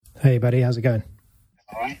Hey, buddy, how's it going?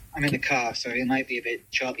 All right. I'm in the car, so it might be a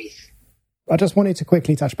bit choppy. I just wanted to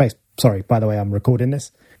quickly touch base. Sorry, by the way, I'm recording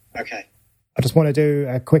this. Okay. I just want to do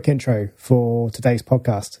a quick intro for today's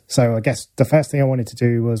podcast. So I guess the first thing I wanted to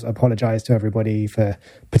do was apologise to everybody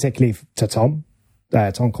particularly to Tom.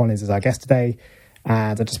 Tom Collins is our guest today.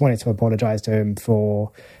 And I just wanted to apologise to him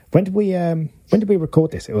for... When did we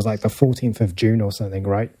record this? It was like the 14th of June or something,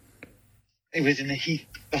 right? It was in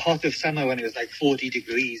the heart of summer when it was like 40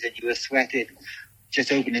 degrees and you were sweating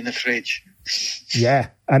just opening the fridge. Yeah,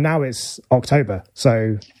 and now it's October,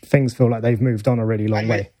 so things feel like they've moved on a really long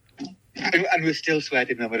way. And we're still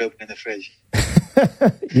sweating when we're opening the fridge.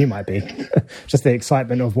 You might be. Just the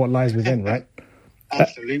excitement of what lies within, right?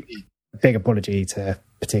 Absolutely. Big apology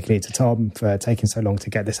particularly to Tom for taking so long to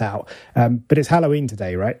get this out. But it's Halloween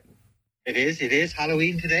today, right? It is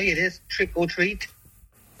Halloween today. It is trick or treat.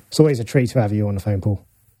 It's always a treat to have you on the phone, Paul.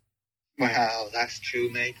 Wow, that's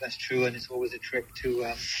true, mate. That's true, and it's always a trip to...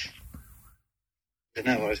 I don't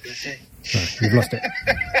know what I was going to say. No, you've lost it.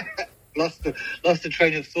 lost the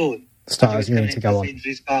train of thought. Start as you need to go on.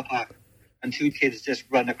 Sainsbury's car park, and two kids just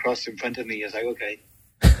run across in front of me. I was like, okay,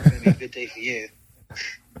 it's going to be a good day for you.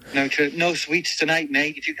 No sweets tonight,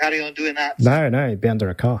 mate. If you carry on doing that. No, you'd be under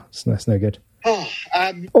a car. That's no good. I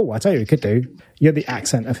tell you, we could do. You're the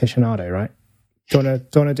accent aficionado, right? Do you want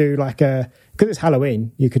to do like a... Because it's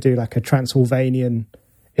Halloween, you could do like a Transylvanian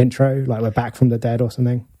intro, like we're back from the dead or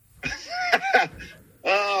something.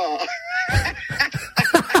 Oh,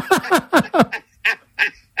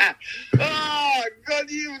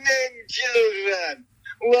 good evening, children.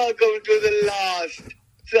 Welcome to the last...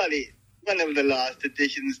 Sorry, one of the last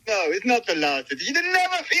editions. No, it's not the last edition. It'll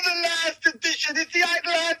never be the last edition. It's the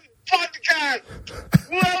Idle Hands podcast.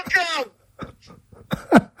 Welcome.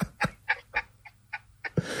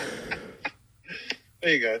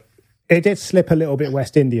 There you go. It did slip a little bit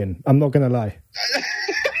West Indian, I'm not going to lie.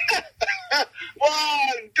 1,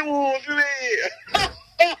 2, 3.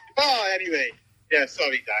 Anyway, yeah,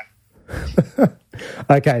 sorry, Dan.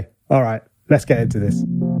 Okay, all right, let's get into this.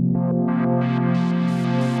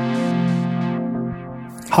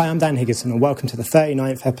 Hi, I'm Dan Higginson, and welcome to the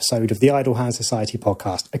 39th episode of the Idle Hands Society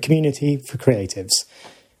podcast, a community for creatives.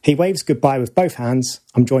 He waves goodbye with both hands.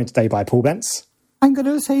 I'm joined today by Paul Bence. I'm going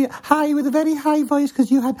to say hi with a very high voice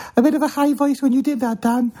because you had a bit of a high voice when you did that,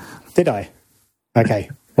 Dan. Did I?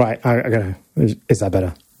 Okay, right. Is that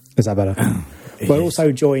better? We're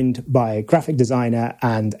also joined by graphic designer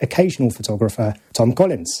and occasional photographer Tom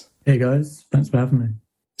Collins. Hey guys, thanks for having me.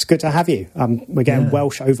 It's good to have you. We're getting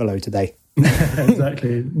Welsh overload today.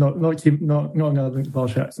 Exactly. Not another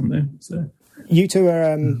Welsh accent though. So you two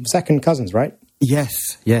are second cousins, right?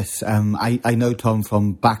 Yes. I know Tom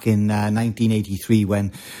from back in 1983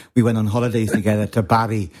 when we went on holidays together to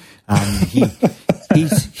Barry.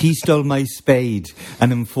 He stole my spade,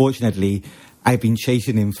 and unfortunately, I've been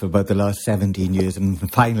chasing him for about the last 17 years, and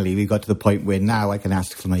finally, we got to the point where now I can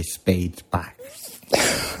ask for my spade back.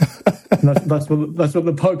 That's what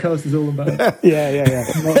the podcast is all about. Yeah.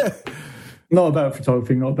 Not about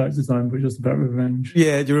photography, not about design, but just about revenge.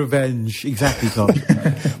 Yeah, the revenge. Exactly, Tom.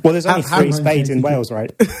 Well, there's only 3 spades in Wales,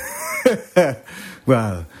 right?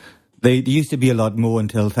 Well, there used to be a lot more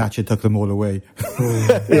until Thatcher took them all away.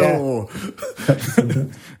 Yeah.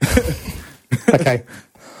 Okay.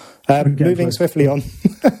 Moving swiftly on.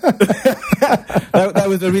 that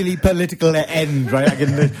was a really political end,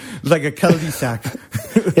 right? Like a cul-de-sac.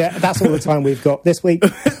 Yeah, that's all the time we've got this week.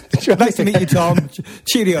 Nice to meet you, Tom.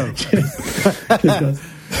 Cheerio.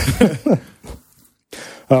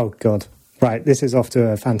 Oh, God. Right, this is off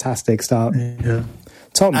to a fantastic start. Yeah.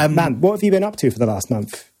 Tom, man, what have you been up to for the last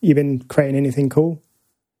month? You been creating anything cool?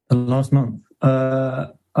 The last month?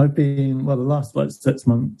 I've been, the last 6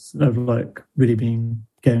 months, I've really been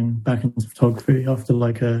getting back into photography after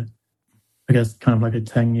a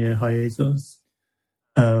 10-year hiatus.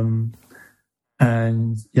 And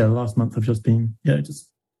the last month I've just been just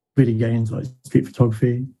really getting into street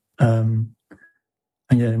photography, and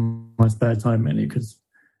in my spare time mainly because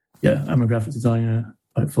I'm a graphic designer,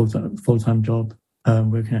 full-time job,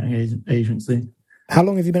 working at an agency. How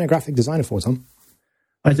long have you been a graphic designer for, Tom?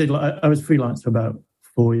 I was freelance for about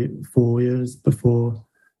 4 years before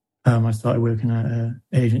I started working at an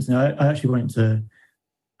agency. I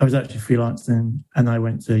was actually freelancing, and I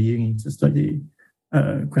went to uni to study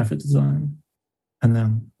graphic design. And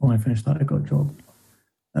then when I finished that, I got a job.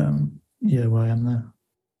 Where I am now.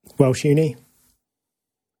 Welsh uni?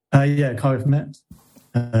 Cardiff Met.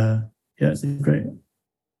 It's a great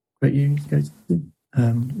uni to go to.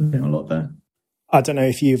 Learning a lot there. I don't know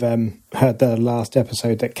if you've heard the last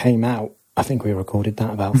episode that came out I think we recorded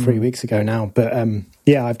that about 3 weeks ago now. But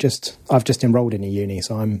yeah, I've just enrolled in a uni,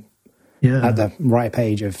 so I'm at the ripe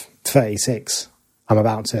age of 36. I'm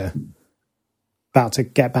about to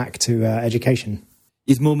get back to education.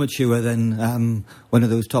 He's more mature than one of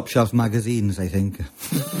those top shelf magazines, I think.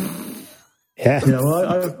 Yeah. Yeah.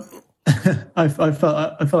 Well, I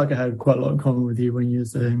felt like I had quite a lot in common with you when you were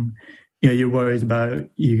saying, you're worried about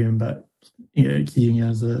you going back, to uni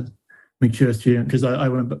as a mature student, because I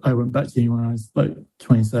went back to uni when I was like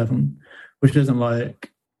 27, which isn't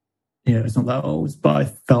like, it's not that old, but I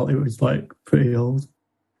felt it was like pretty old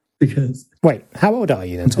because. Wait, how old are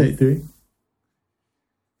you then, Tom? 33.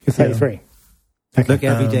 You're 33. Yeah.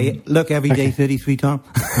 Okay. Look every day, 33, Tom.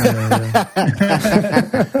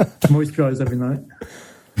 Moisturise every night.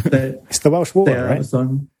 It's the Welsh water, stay out right? of the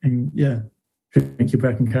sun, and drink your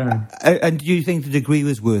Brecon Karen. And do you think the degree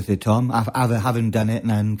was worth it, Tom, after having done it and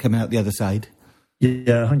then coming out the other side?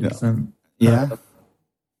 Yeah, 100%.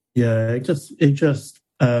 Yeah. It just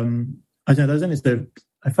I don't know, there's only so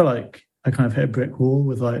I felt like I kind of hit a brick wall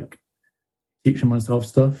with like teaching myself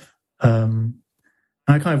stuff. And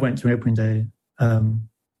I kind of went to opening day at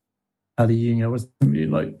the uni. I wasn't really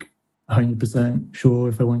like 100% sure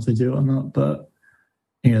if I wanted to do it or not, but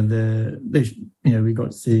we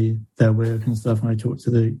got to see their work and stuff, and I talked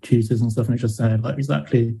to the tutors and stuff, and it just sounded like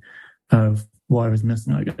exactly kind of what I was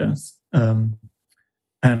missing, I guess. And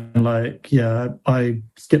like, I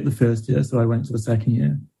skipped the first year, so I went to the second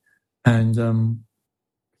year, and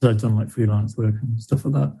I'd done like freelance work and stuff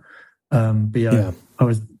like that.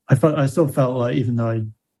 But I still felt like, even though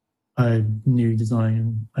I knew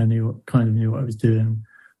design and I kind of knew what I was doing,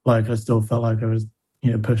 like I still felt like I was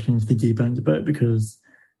pushed into the deep end a bit, because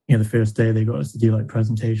the first day they got us to do like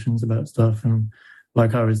presentations about stuff, and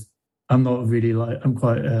like I'm not really like, I'm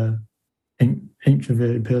quite a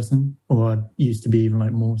introverted person, or I used to be even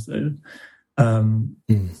like more so.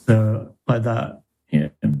 So like that,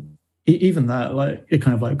 even that, like it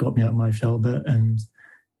kind of like got me out of my shell a bit, and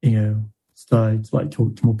started to like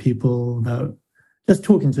talk to more people about just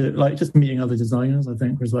talking to like just meeting other designers. I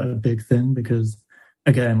think was like a big thing, because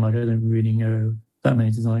again, like I don't really know that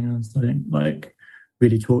many designers. I didn't like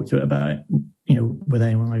really talk to it about it, with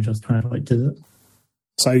anyone. I just kind of like did it.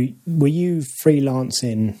 So were you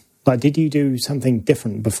freelancing? Like, did you do something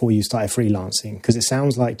different before you started freelancing? Because it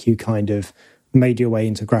sounds like you kind of made your way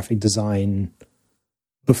into graphic design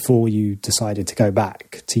before you decided to go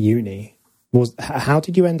back to uni. How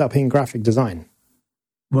did you end up in graphic design?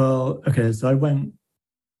 Well, okay, so I've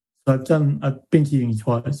been to uni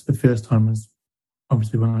twice. The first time was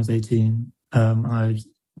obviously when I was 18. I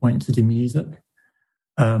went to do music.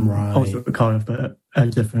 Right. Also at Cardiff, but at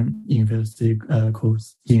a different university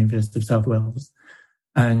course, University of South Wales.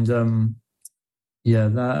 And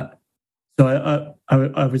that. So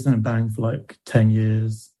I was in a band for like 10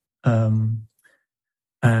 years, and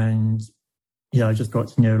I just got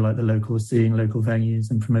to know like the local scene, local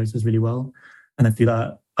venues, and promoters really well. And I feel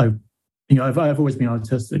that I've always been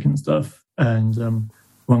artistic and stuff. And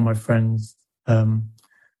one of my friends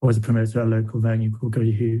was a promoter at a local venue called Go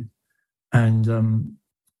Who, and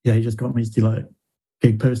he just got me to do like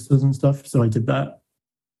gig posters and stuff. So I did that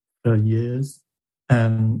for years,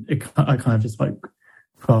 and I kind of just like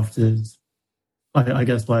crafted, I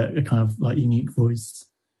guess, like a kind of like unique voice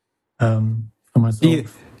for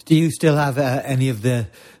myself. Do you still have any of the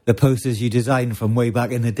posters you designed from way back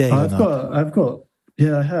in the day? I have.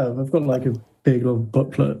 I've got like a big little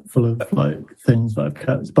booklet full of like things that I've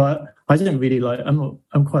kept, but I didn't really like. I'm not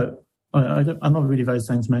really very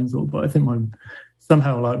sentimental, but I think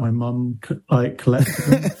somehow like my mum like collected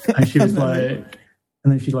them, and she was like,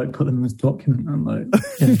 and then she like put them in this document, and like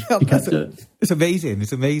she kept it. It's amazing.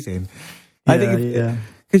 Yeah, I think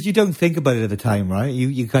because you don't think about it at the time, right?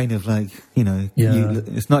 You kind of like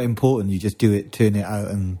it's not important. You just do it, turn it out,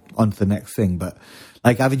 and on to the next thing. But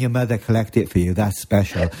like having your mother collect it for you, that's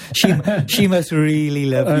special. She must really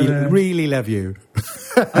love you. Really love you.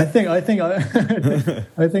 I think I did.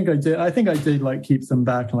 I think I did like keep them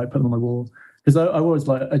back and like put them on my wall, because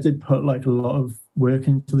I did put like a lot of work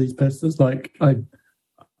into these posters. Like I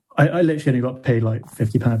literally only got paid like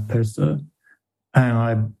 £50 a poster,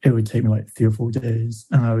 and it would take me like 3 or 4 days,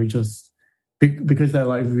 and I would just because they're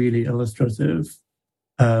like really illustrative,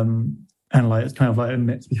 and like it's kind of like a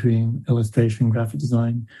mix between illustration, graphic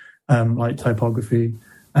design, like typography,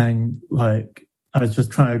 and like I was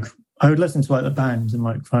just I would listen to like the band and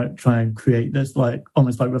like try and create this like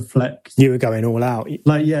almost like reflect. You were going all out,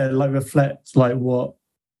 like reflect like what,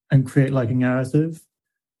 and create like a narrative,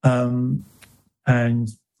 and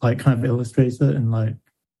like kind of illustrate it and like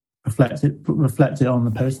reflect it on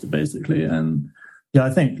the poster basically. And Yeah,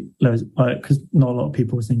 I think because not a lot of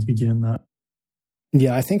people seem to be doing that.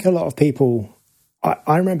 Yeah, I think a lot of people.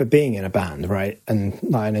 I remember being in a band, right?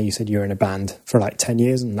 And I know you said you were in a band for like 10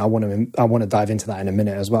 years, and I want to dive into that in a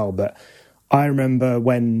minute as well. But I remember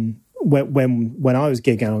when I was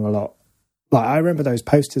gigging a lot, like I remember those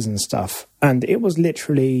posters and stuff, and it was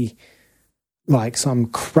literally like some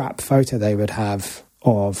crap photo they would have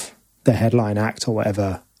of the headline act or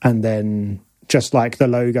whatever, and then just like the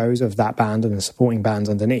logos of that band and the supporting bands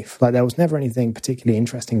underneath. Like there was never anything particularly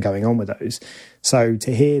interesting going on with those. So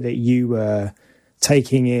to hear that you were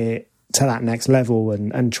taking it to that next level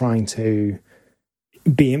and trying to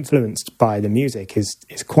be influenced by the music is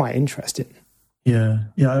quite interesting. Yeah.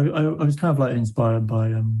 I was kind of like inspired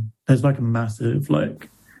by there's like a massive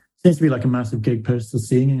seems to be like a massive gig poster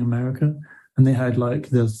scene in America, and they had like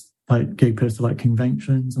this like gig poster like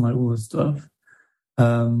conventions and like all this stuff.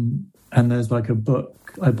 And there's like a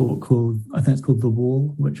book I bought called, I think it's called The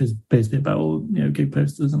Wall, which is basically about all, gig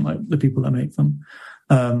posters and like the people that make them.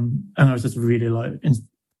 And I was just really like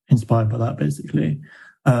inspired by that basically.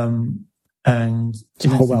 And it's a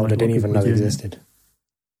whole world I didn't even know existed.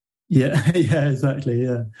 Yeah, yeah, exactly.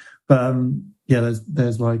 Yeah. But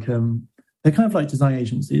there's like, they're kind of like design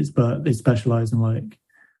agencies, but they specialize in like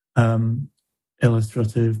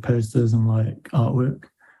illustrative posters and like artwork.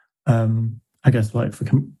 I guess like for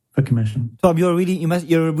commission. Tom, you're a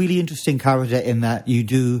really interesting character in that you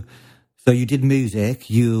do. So you did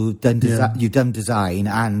music, you've done design,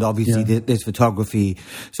 and obviously there's photography.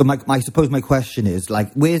 So I suppose my question is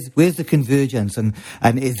like, where's the convergence, and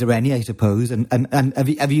is there any? I suppose, and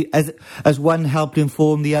have you has one helped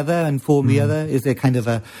inform the other and form the other? Is there kind of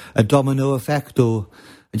a domino effect, or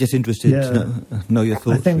I'm just interested to know your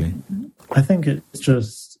thoughts? I think it's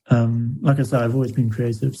just. Like I said, I've always been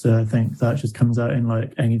creative, so I think that just comes out in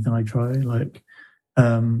like anything I try. Like,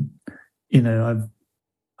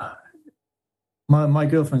 my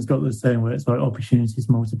girlfriend's got this saying where it's like opportunities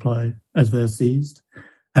multiply as they're seized,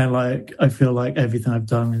 and like I feel like everything I've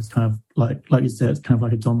done is kind of like you said, it's kind of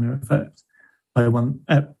like a domino effect. Like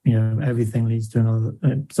everything leads to another.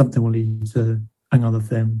 Something will lead to another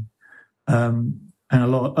thing, and a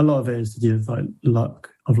lot of it is to do with like luck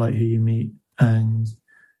of like who you meet. And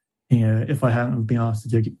if I hadn't been asked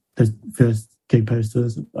to do the first gig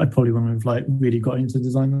posters, I probably wouldn't have like really got into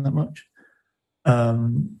design that much.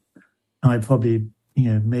 I probably,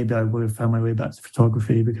 maybe I would have found my way back to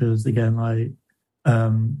photography because again,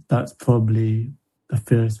 that's probably the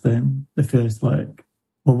first thing,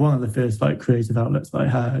 one of the first like creative outlets that I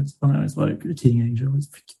had when I was like a teenager was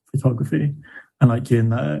photography, and like doing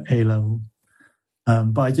that at A level.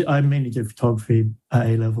 But I mainly did photography at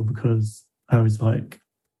A level because I was like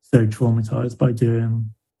so traumatized by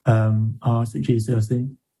doing art at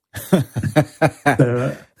GCSE.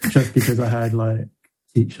 So just because I had like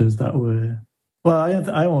teachers that were,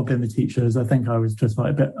 well, I won't blame the teachers. I think I was just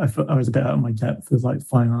like I was a bit out of my depth with like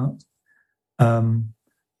fine art, and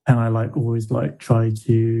I like always like try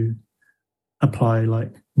to apply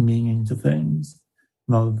like meaning to things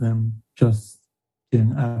rather than just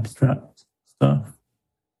doing abstract stuff.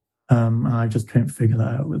 And I just couldn't figure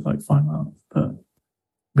that out with like fine art. But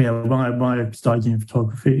yeah, when I started doing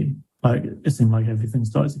photography, like it seemed like everything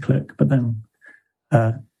started to click. But then,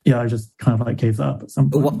 I just kind of like gave that up at some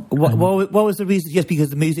point. What was the reason? Just because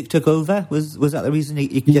the music took over? Was that the reason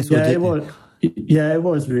you just? Yeah, it was. Yeah, it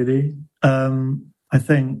was really. I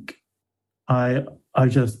think I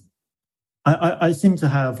seem to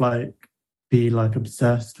have like be like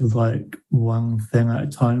obsessed with like one thing at a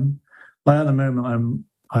time. Like at the moment,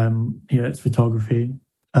 I'm it's photography.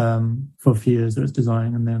 For a few years it was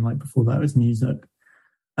design, and then like before that it was music.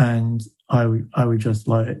 And I would just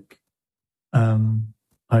like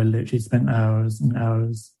I literally spent hours and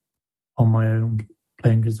hours on my own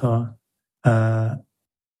playing guitar. I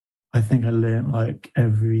think I learned like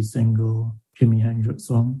every single Jimi Hendrix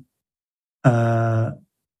song,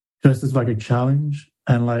 just as like a challenge.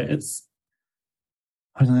 And like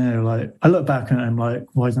I don't know, like I look back and I'm like,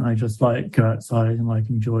 why don't I just like go outside and like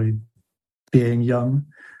enjoy being young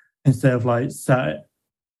instead of like sat.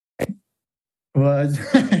 Well,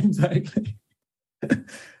 exactly.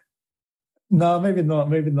 No, maybe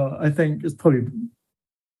not. I think it's probably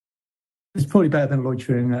better than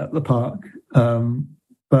loitering at the park.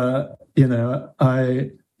 But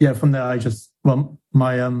from there I just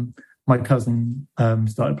my cousin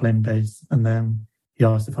started playing bass, and then he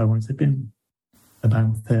asked if I wanted to be in a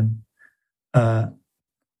band with him.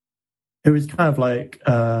 It was kind of like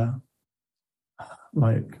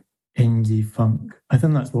indie funk. I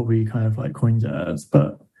think that's what we kind of like coined it as,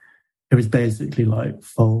 but it was basically like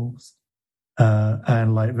Foals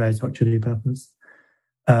and like Red Hot Chili Peppers.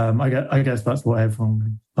 I guess that's what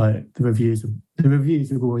everyone, like, the reviews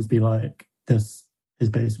would always be like, this is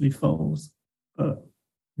basically Foals, but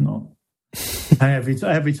not. And every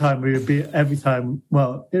time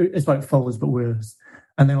well, it's like Foals but worse.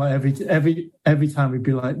 And then like every time we'd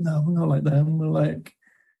be like, no, we're not like them. We're like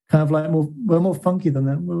kind of like we're more funky than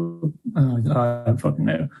them. I don't fucking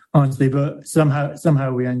know, honestly. But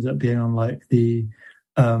somehow we ended up being on like the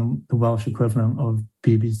Welsh equivalent of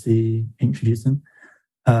BBC Introducing,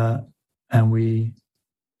 and we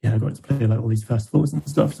got to play like all these festivals and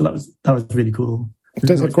stuff. So that was really cool.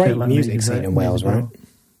 There's a great music scene in Wales, right?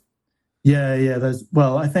 Yeah.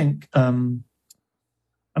 I think I'm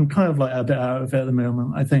kind of like a bit out of it at the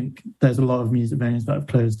moment. I think there's a lot of music venues that have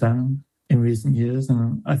closed down in recent years,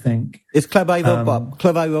 and I think is Club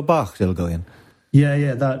Ivor Bach still going?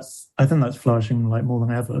 Yeah. I think that's flourishing like more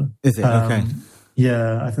than ever. Is it? Okay.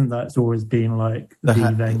 Yeah, I think that's always been like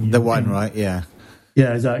the venue, the one, right? Yeah.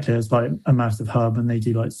 Yeah, exactly. It's like a massive hub, and they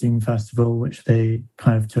do like Sing Festival, which they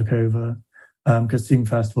kind of took over because Sing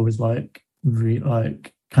Festival was like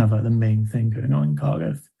kind of like the main thing going on in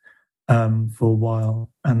Cardiff for a while,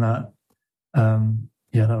 and that that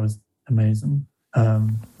was amazing.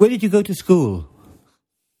 Where did you go to school?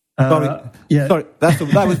 Sorry,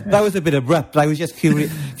 that was a bit abrupt. I was just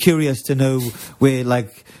curious to know where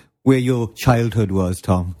your childhood was,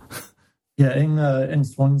 Tom. Yeah, in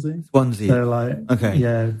Swansea. So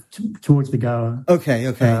towards the Gower.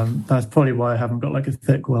 Okay. That's probably why I haven't got like a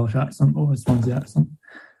thick Welsh accent or a Swansea accent,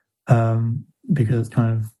 because it's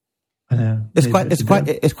kind of, I don't know.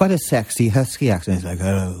 It's quite a sexy, husky accent. It's like,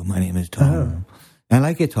 hello, my name is Tom. Oh. I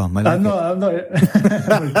like it, Tom. I'm not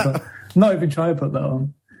even trying to put that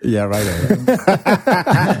on. Yeah, right.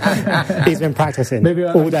 He's been practicing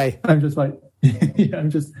all day. I'm just like, I'm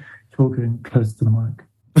just talking close to the mic.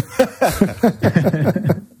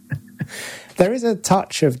 There is a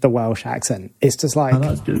touch of the Welsh accent. It's just like,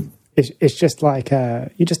 that's good. It's just like you're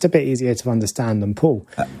just a bit easier to understand than Paul.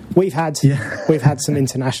 We've had some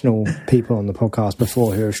international people on the podcast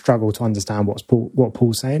before who have struggled to understand what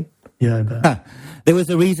Paul's saying. Yeah, I bet. There was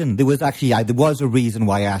a reason. There was a reason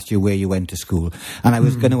why I asked you where you went to school, and I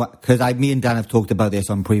was going to, because me and Dan have talked about this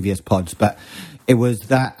on previous pods, but it was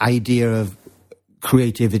that idea of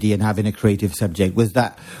creativity and having a creative subject.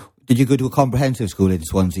 Did you go to a comprehensive school in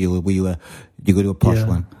Swansea, or did you go to a posh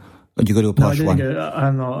one? Or did you go to a posh one?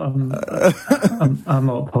 I'm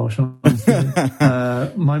not posh.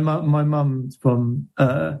 My mum's from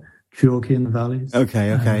Treorchy in the Valleys.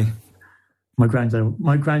 Okay. My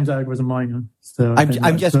granddad was a miner. So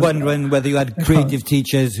I'm just wondering whether you had creative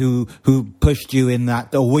teachers who pushed you in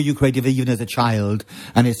that, or were you creative even as a child,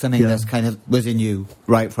 and it's something that's kind of was in you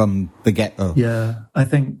right from the get-go? I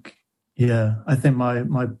think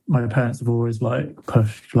my parents have always like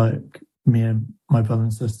pushed like me and my brother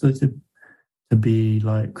and sister to be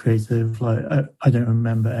like creative. Like I don't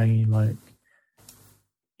remember any like,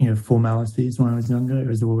 formalities when I was younger. It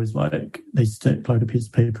was always like they stick like a piece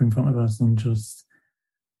of paper in front of us and just,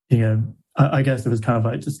 I guess it was kind of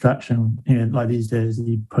like distraction. Like these days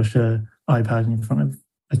you push a iPad in front of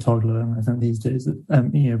a toddler, and I think these days,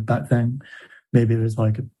 back then maybe it was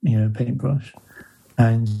like a paintbrush.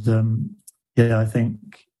 And I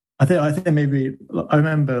think maybe I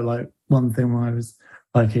remember like one thing when I was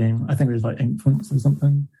like I think it was like infants or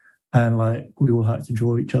something, and like we all had to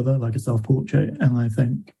draw each other like a self-portrait, and I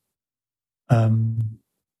think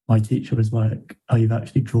my teacher was like, "Oh, you've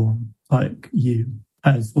actually drawn like you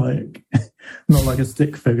as like not like a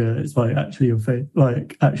stick figure. It's like actually your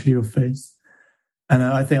face." And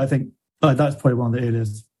I think like that's probably one of the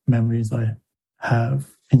earliest memories I have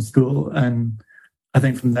in school, and I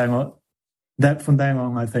think from then on, I think from then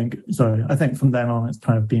on it's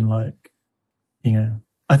kind of been like, I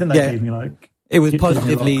think that gave me like, it was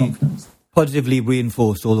positively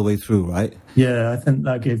reinforced all the way through, right? Yeah, I think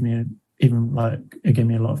that gave me it gave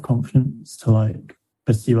me a lot of confidence to like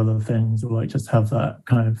pursue other things, or like just have that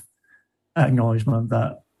kind of acknowledgement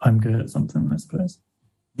that I'm good at something, I suppose.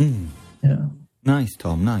 Yeah. Nice,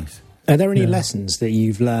 Tom. Nice. Are there any lessons that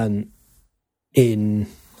you've learned in?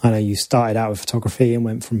 I know you started out with photography and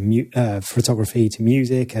went from photography to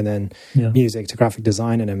music, and then music to graphic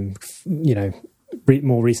design, and then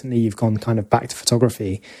more recently you've gone kind of back to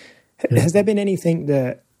photography. Has there been anything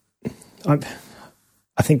that I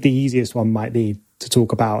think the easiest one might be to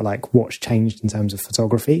talk about, like what's changed in terms of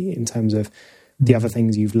photography, in terms of the other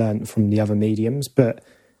things you've learned from the other mediums. But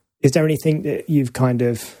is there anything that you've kind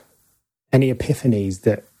of, any epiphanies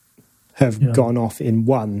that have gone off in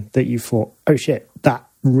one that you thought, oh shit, that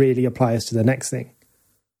really applies to the next thing?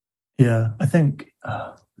 Yeah, I think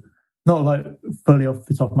not not like fully off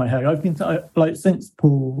the top of my head. I've been like since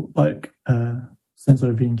Paul, like since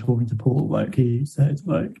I've been talking to Paul, like he said,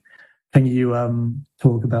 like, can you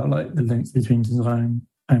talk about like the links between design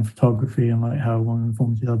and photography and like how one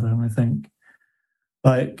informs the other? And I think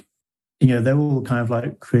like, you know, they're all kind of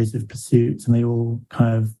like creative pursuits, and they all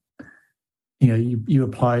kind of, you know, you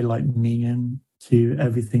apply like meaning to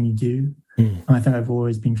everything you do. And I think I've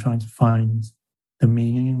always been trying to find the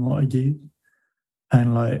meaning in what I do.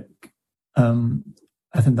 And like,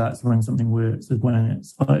 I think that's when something works, is when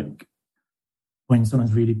it's like, when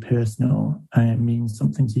something's really personal and it means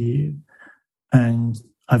something to you. And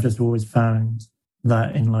I've just always found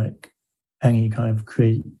that in like any kind of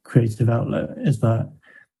creative outlet, is that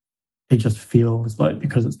it just feels like,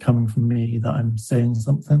 because it's coming from me, that I'm saying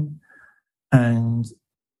something. And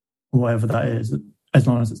whatever that is, as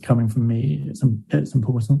long as it's coming from me, it's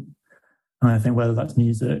important. And I think whether that's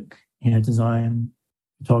music, you know, design,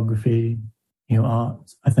 photography, you know,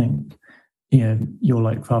 art, I think, you know, you're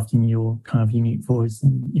like crafting your kind of unique voice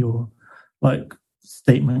and your like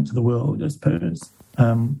statement to the world, I suppose.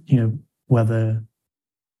 You know, whether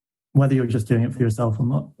you're just doing it for yourself or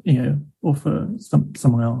not, you know, or for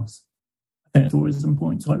someone else. I think it's always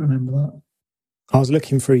important to like remember that. I was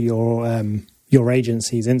looking through your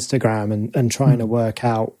agency's Instagram and trying to work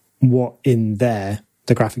out what in there,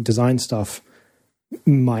 the graphic design stuff,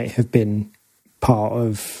 might have been part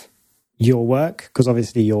of your work, because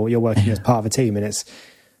obviously you're working as part of a team, and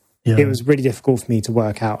it was really difficult for me to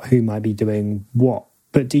work out who might be doing what.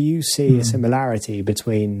 But do you see a similarity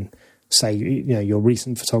between, say, you know, your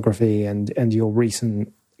recent photography and your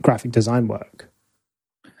recent graphic design work?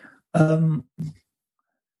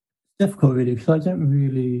 Difficult, really, because I don't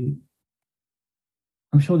really.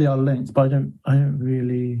 I'm sure they are linked, but I don't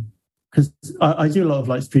really, because I do a lot of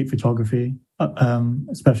like street photography,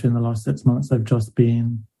 especially in the last 6 months. I've just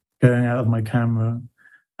been going out of my camera,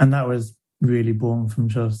 and that was really born from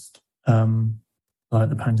just like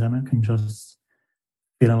the pandemic and just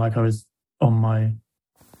feeling like I was on my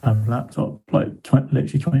laptop like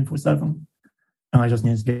literally 24/7, and I just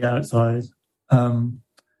needed to get outside. I'm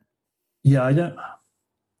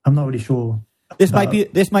not really sure. This might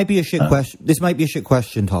be a shit question. This might be a shit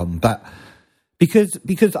question, Tom, but because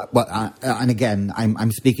well, and again,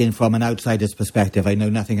 I'm speaking from an outsider's perspective. I know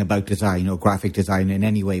nothing about design or graphic design in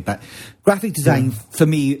any way, but graphic design for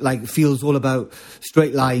me like feels all about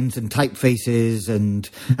straight lines and typefaces, and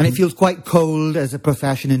it feels quite cold as a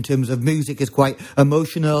profession in terms of music is quite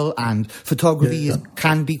emotional and photography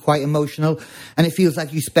can be quite emotional, and it feels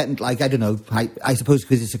like you spent like, I don't know, I suppose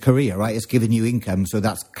because it's a career, right? It's giving you income, so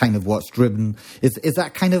that's kind of what's driven. Is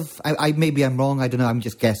that kind of? I maybe I'm wrong. I don't know. I'm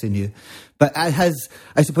just guessing you. But I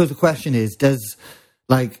suppose the question is, because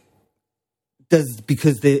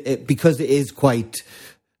it is quite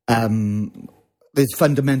there's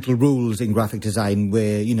fundamental rules in graphic design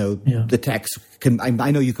where, you know, the text can. I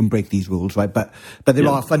know you can break these rules, right? But there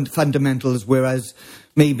are fundamentals, whereas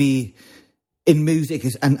maybe in music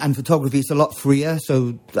and photography it's a lot freer.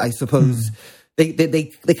 So I suppose they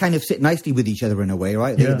kind of sit nicely with each other in a way,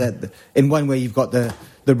 right? In one way you've got the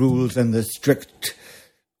rules and the strict,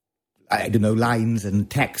 I don't know, lines and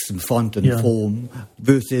text and font and form,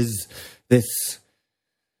 versus this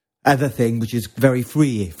other thing which is very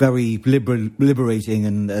free, very liberating,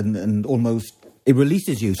 and almost it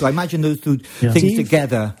releases you. So I imagine those two things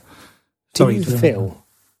together. Do you feel?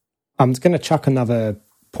 I'm going to chuck another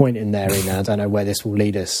point in there, and I don't know where this will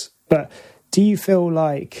lead us, but do you feel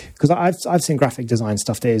like, because I've seen graphic design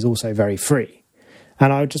stuff that is also very free,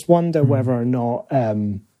 and I just wonder whether or not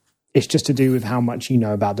it's just to do with how much you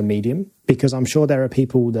know about the medium, because I'm sure there are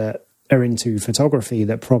people that are into photography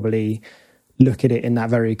that probably look at it in that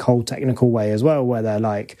very cold technical way as well, where they're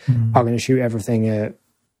like, I'm going to shoot everything at,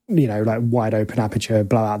 you know, like wide open aperture,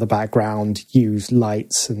 blow out the background, use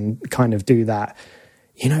lights and kind of do that,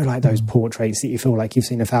 you know, like those portraits that you feel like you've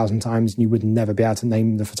seen 1,000 times and you would never be able to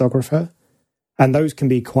name the photographer. And those can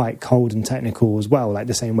be quite cold and technical as well, like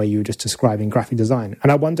the same way you were just describing graphic design.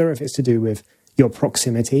 And I wonder if it's to do with your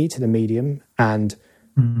proximity to the medium and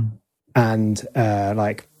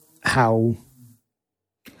like how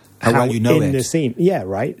well you know in the scene. Yeah,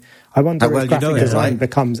 right. I wonder if graphic design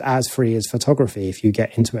becomes as free as photography if you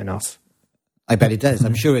get into it enough. I bet it does.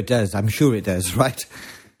 I'm sure it does, right?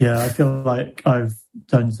 Yeah, I feel like I've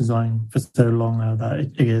done design for so long now that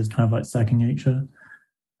it is kind of like second nature.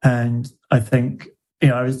 And I think, you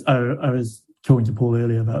know, I was talking to Paul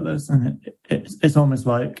earlier about this, and it's almost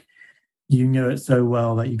like you know it so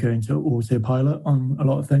well that you go into autopilot on a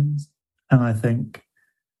lot of things. And I think,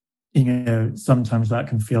 you know, sometimes that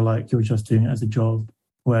can feel like you're just doing it as a job,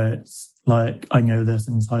 where it's like, I know this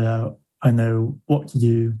inside out, I know what to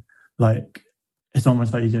do. Like, it's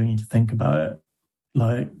almost like you don't need to think about it.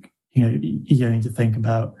 Like, you know, you don't need to think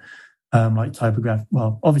about like typographic.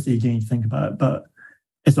 Well, obviously you do need to think about it, but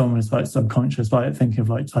it's almost like subconscious, like thinking of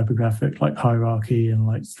like typographic, like hierarchy and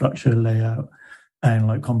like structure, layout, and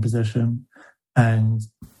like composition. And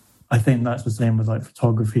I think that's the same with like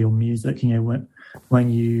photography or music. You know, when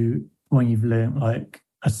you've learned like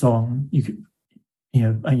a song, you could, you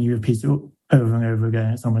know, and you repeat it over and over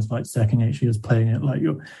again. It's almost like second nature. You're just playing it, like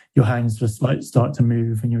your hands just like start to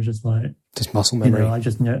move, and you're just like, just muscle memory. You know, I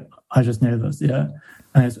just know this, yeah.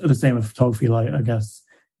 And it's the same with photography. Like, I guess,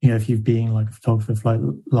 you know, if you've been like a photographer for like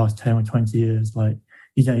the last 10 or 20 years, like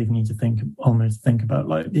you don't even need to almost think about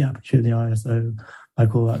like the aperture, the ISO,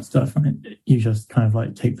 like all that stuff. I mean, you just kind of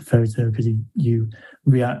like take the photo because you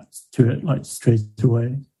react to it like straight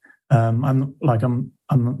away. I'm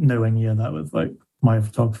nowhere near that with like my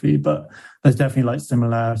photography, but there's definitely like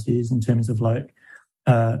similarities in terms of like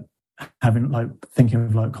having like thinking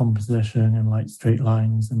of like composition and like straight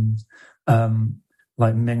lines and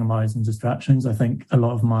like minimizing distractions. I think a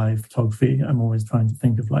lot of my photography, I'm always trying to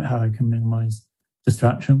think of like how I can minimize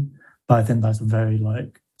distraction, but I think that's a very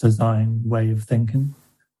like design way of thinking,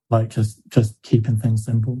 like just keeping things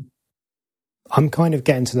simple. I'm kind of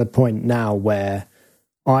getting to the point now where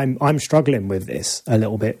I'm struggling with this a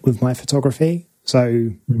little bit with my photography. So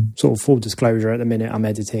sort of full disclosure, at the minute I'm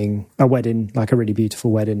editing a wedding, like a really beautiful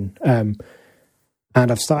wedding, and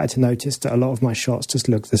I've started to notice that a lot of my shots just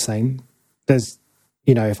look the same. There's,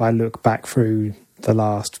 you know, if I look back through the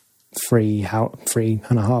last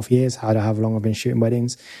 3.5 years, however long I've been shooting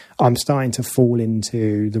weddings, I'm starting to fall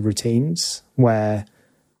into the routines where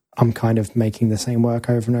I'm kind of making the same work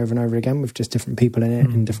over and over and over again with just different people in it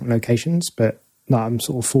in different locations. But like, I'm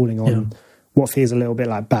sort of falling on what feels a little bit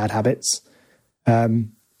like bad habits.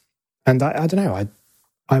 And I don't know,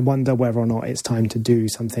 I wonder whether or not it's time to do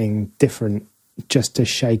something different just to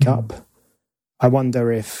shake up. I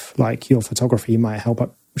wonder if like your photography might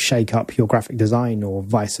help shake up your graphic design or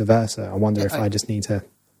vice versa. I wonder if I just need to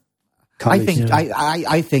I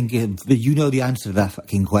think you know the answer to that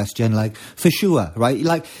fucking question, like, for sure, right?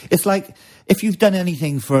 Like, it's like, if you've done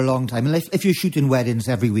anything for a long time, and if you're shooting weddings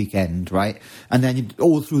every weekend, right, and then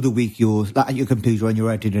all through the week you're at your computer and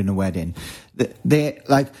you're editing a wedding, they're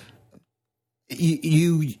like,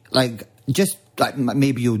 you like, just like,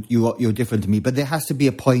 maybe you're different to me, but there has to be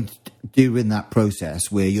a point during that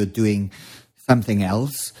process where you're doing something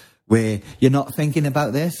else, where you're not thinking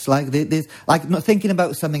about this, like there's like not thinking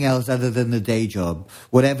about something else other than the day job.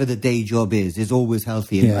 Whatever the day job is always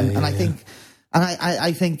healthy.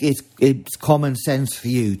 I think it's common sense for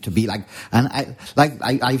you to be like, and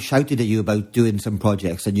I've shouted at you about doing some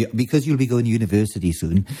projects, and because you'll be going to university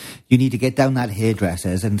soon, you need to get down that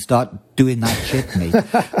hairdressers and start doing that shit, mate.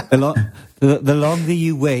 The longer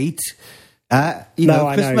you wait.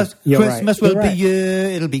 Christmas will be here.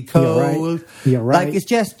 It'll be cold. You're right. Like, it's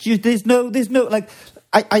just there's no like.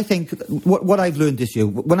 I think what I've learned this year,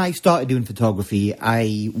 when I started doing photography, I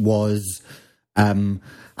used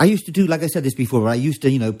to do, like I said this before, I used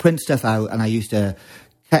to print stuff out, and I used to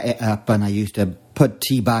cut it up, and I used to put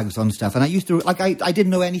tea bags on stuff, and I used to like I didn't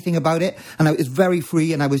know anything about it, and it was very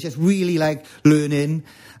free, and I was just really like learning.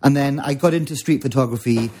 And then I got into street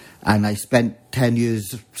photography, and I spent 10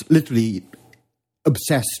 years literally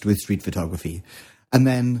obsessed with street photography. And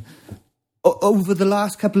then over the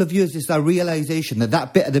last couple of years, it's that realization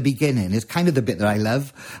that bit at the beginning is kind of the bit that I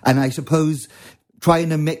love. And I suppose trying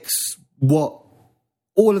to mix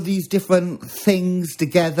all of these different things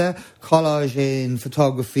together, collaging,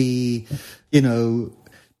 photography,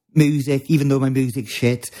 music, even though my music's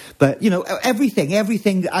shit, but everything.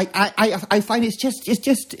 I find it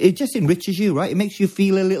just enriches you, right? It makes you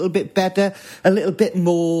feel a little bit better, a little bit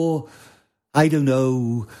more, I don't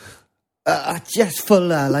know, just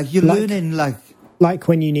fuller. Like you're learning, like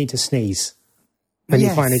when you need to sneeze and you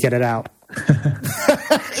finally get it out.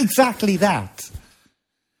 Exactly that.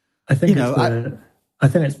 I think I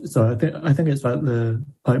think it's like the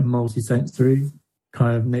multi-sensory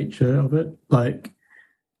kind of nature of it. Like,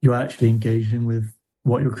 you're actually engaging with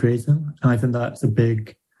what you're creating, and I think that's a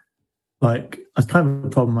big, that's kind of a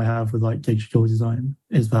problem I have with digital design,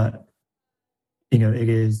 is that it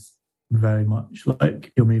is very much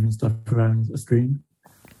like you're moving stuff around a screen.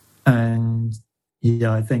 And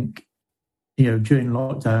I think during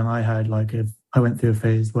lockdown I went through a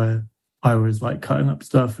phase where I was cutting up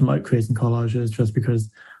stuff and creating collages, just because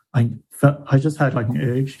I just had an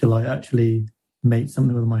urge to actually make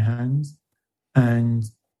something with my hands. And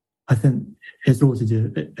I think it's all to do.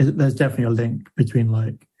 There's definitely a link between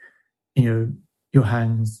your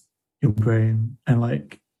hands, your brain, and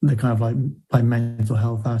the kind of like mental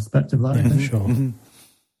health aspect of that. I think. Sure.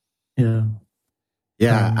 Yeah.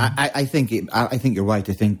 Yeah, I think you're right.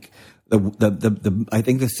 I think I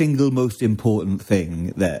think the single most important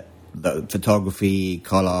thing that the photography,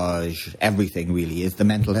 collage, everything really is the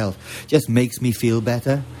mental health. Just makes me feel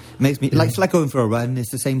better. Makes me it's like going for a run.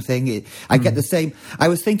 It's the same thing. I get the same. I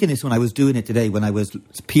was thinking this when I was doing it today, when I was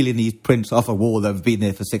peeling these prints off a wall that have been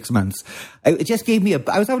there for 6 months. It just gave me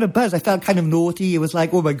I was having a buzz. I felt kind of naughty. It was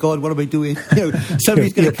like, oh my God, what am I doing? You know,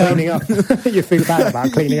 somebody's going to cleaning up. You feel bad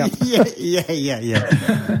about cleaning up. Yeah.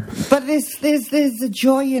 But there's a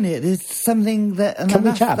joy in it. There's something that. And Can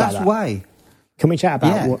we chat about that? That's why. Can we chat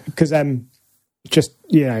about what? Because just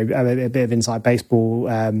a bit of inside baseball.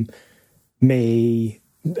 Me,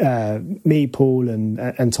 Paul,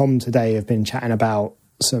 and Tom today have been chatting about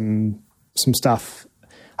some stuff.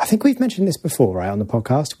 I think we've mentioned this before, right, on the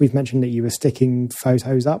podcast. We've mentioned that you were sticking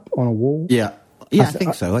photos up on a wall. Yeah, I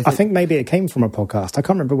think so. I think maybe it came from a podcast. I can't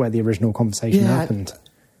remember where the original conversation happened.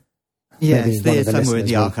 Yeah, it's there somewhere in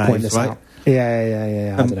the archives, right?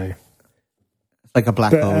 Yeah. I don't know. It's like a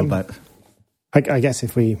black hole, but. I guess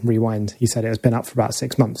if we rewind, you said it has been up for about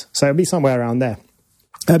 6 months. So it'll be somewhere around there.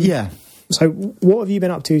 So what have you been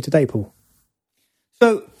up to today, Paul?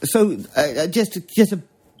 So just a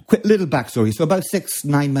quick little backstory. So about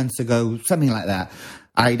 6-9 months ago, something like that,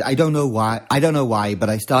 I don't know why, but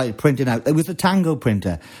I started printing out. It was a Tango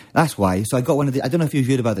printer. That's why. So I got one of the. I don't know if you've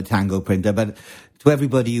heard about the Tango printer, but to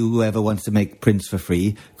everybody who ever wants to make prints for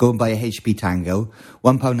free, go and buy a HP Tango,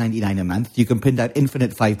 £1.99 a month. You can print out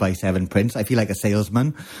infinite 5x7 prints. I feel like a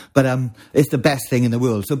salesman, but it's the best thing in the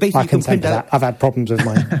world. So basically, I can print out. I've had problems with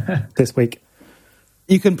mine this week.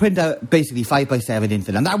 You can print out basically 5x7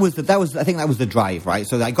 infinite, and that was I think that was the drive, right?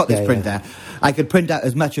 So I got this printer. I could print out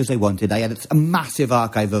as much as I wanted. I had a massive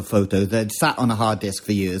archive of photos that had sat on a hard disk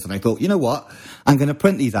for years, and I thought, you know what? I'm going to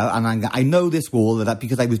print these out, and I know this wall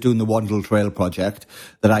because I was doing the Wandle Trail project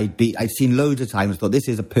that I'd seen loads of times. I thought this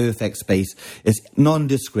is a perfect space. It's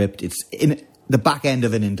nondescript. It's in the back end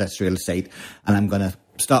of an industrial estate, and I'm going to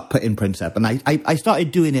start putting prints up. And I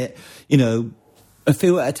started doing it, a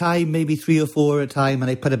few at a time, maybe 3 or 4 at a time,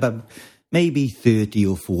 and I put about maybe 30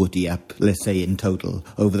 or 40 up, let's say, in total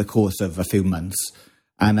over the course of a few months.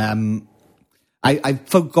 And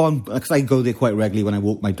I've gone, because I go there quite regularly when I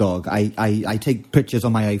walk my dog. I take pictures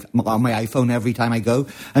on my iPhone every time I go,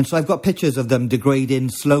 and so I've got pictures of them degrading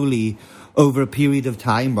slowly over a period of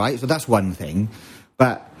time, right? So that's one thing.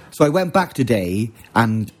 But so I went back today,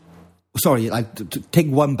 and to take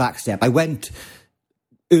one back step. I went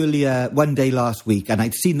earlier one day last week, and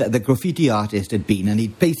I'd seen that the graffiti artist had been, and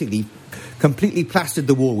he'd basically completely plastered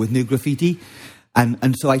the wall with new graffiti.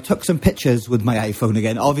 And so I took some pictures with my iPhone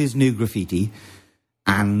again of his new graffiti,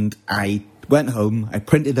 and I went home, I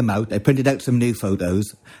printed them out, I printed out some new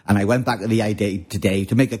photos, and I went back to the idea today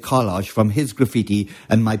to make a collage from his graffiti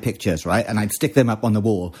and my pictures, right? And I'd stick them up on the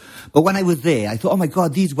wall. But when I was there, I thought, oh my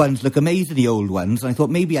God, these ones look amazing, the old ones. And I thought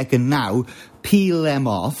maybe I can now peel them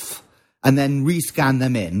off and then rescan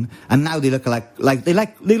them in, and now they look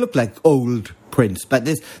they look like old prints. But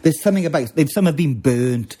there's something about some have been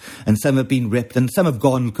burnt, and some have been ripped, and some have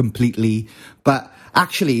gone completely. But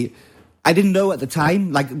actually, I didn't know at the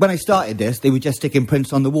time. Like when I started this, they were just sticking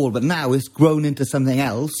prints on the wall, but now it's grown into something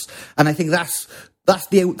else. And I think that's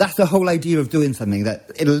the whole idea of doing something,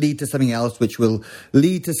 that it'll lead to something else, which will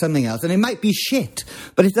lead to something else, and it might be shit,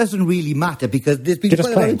 but it doesn't really matter because there's been.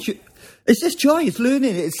 It's just joy. It's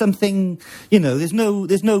learning. It's something, there's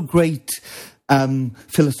no great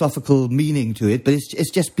philosophical meaning to it, but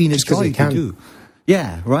it's just been a joy to do.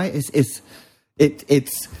 Yeah, right. It's.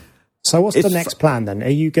 So what's the next plan then? Are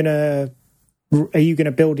you gonna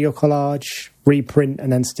build your collage, reprint,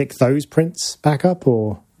 and then stick those prints back up,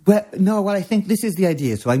 or? Well, no. Well, I think this is the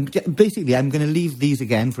idea. So I'm going to leave these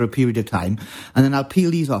again for a period of time, and then I'll peel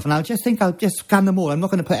these off, and I'll just scan them all. I'm not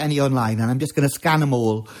going to put any online, and I'm just going to scan them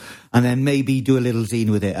all, and then maybe do a little zine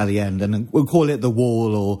with it at the end, and we'll call it The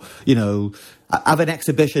Wall, or have an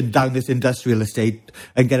exhibition down this industrial estate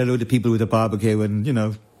and get a load of people with a barbecue, and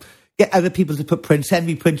get other people to put prints, send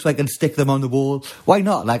me prints so I can stick them on the wall. Why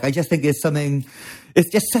not? Like, I just think it's something. It's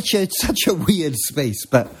just such a weird space,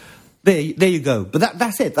 but. There you go. But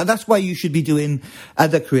that's it. That's why you should be doing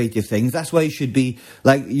other creative things. That's why you should be,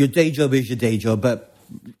 like, your day job is your day job, but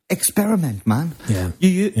experiment, man. Yeah.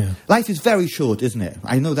 Life is very short, isn't it?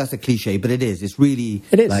 I know that's a cliche, but it is. It's really,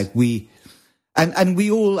 it is. Like,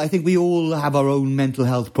 I think we all have our own mental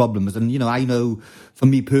health problems. And, I know for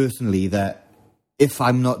me personally that if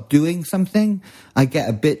I'm not doing something, I get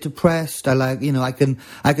a bit depressed. I can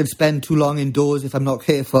spend too long indoors if I'm not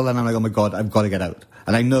careful, and I'm like, oh my God, I've got to get out.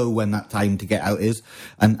 And I know when that time to get out is,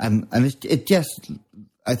 and it just,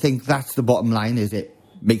 I think that's the bottom line, is it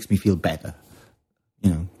makes me feel better.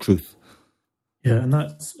 Truth. Yeah, and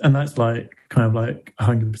that's like kind of like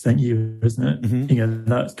 100% you, isn't it? Mm-hmm.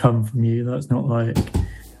 That's come from you. That's not like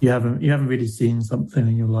you haven't really seen something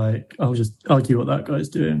and you're like, I'll do what that guy's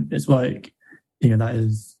doing. It's like, that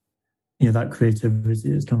is, that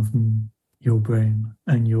creativity has come from your brain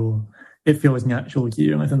and it feels natural to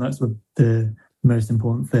you. And I think that's the most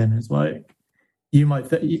important thing. Is like, you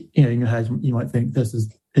might in your head you might think this is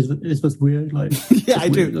this weird, like yeah, I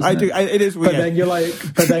do. It is weird. But then you're like,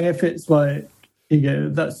 if it's like,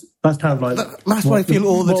 that's kind of like that's what I feel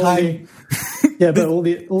all the time. Yeah, but all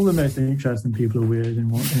the most interesting people are weird in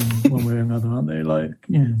one way or another, aren't they? Like,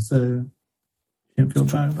 so you don't feel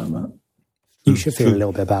bad about that. You should feel a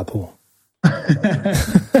little bit bad, Paul.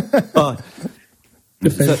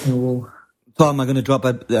 Tom, I'm going to drop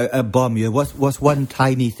a bomb here. What's one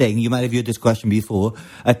tiny thing, you might have heard this question before,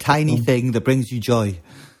 a tiny thing that brings you joy?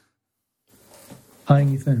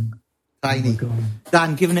 Tiny thing? Tiny. Oh,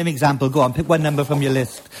 Dan, give an example. Go on, pick one number from your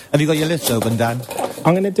list. Have you got your list open, Dan?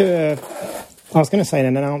 I'm going to do I was going to say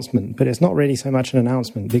an announcement, but it's not really so much an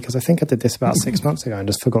announcement, because I think I did this about 6 months ago and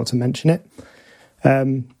just forgot to mention it.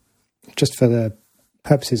 Just for the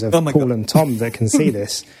purposes of Paul and Tom that can see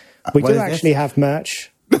this, we do actually have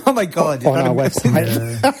merch. Oh my God! On our website.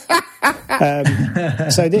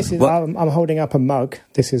 So this is, I'm holding up a mug.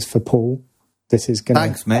 This is for Paul. This is gonna.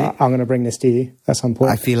 Thanks, mate. I'm going to bring this to you at some point.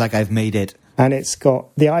 I feel like I've made it. And it's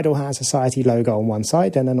got the Idle Hands Society logo on one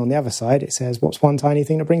side, and then on the other side it says, "What's one tiny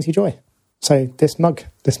thing that brings you joy?" So this mug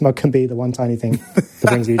can be the one tiny thing that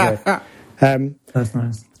brings you joy. That's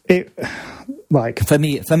nice. It for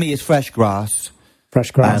me, it's fresh grass.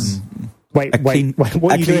 Fresh grass. Wait!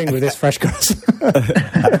 What are you doing with this fresh grass?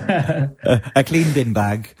 A clean bin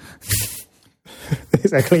bag.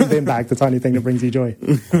 It's a clean bin bag, the tiny thing that brings you joy.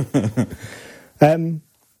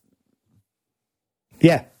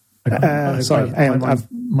 Yeah. Sorry,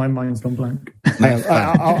 my mind's gone blank.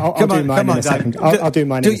 I'll do mine in a second. I'll do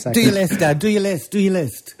mine in a second. Do your list, Dad. Do your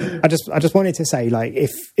list. I just wanted to say, like,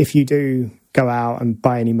 if you do go out and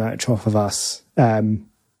buy any merch off of us,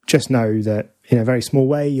 just know that in a very small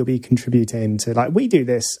way you'll be contributing to, like, we do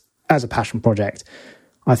this as a passion project.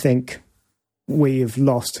 I think we've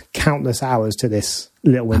lost countless hours to this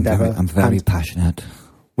little endeavour. I'm very passionate.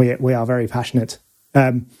 We are very passionate,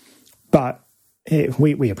 but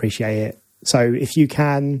we appreciate it. So if you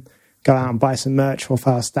can go out and buy some merch off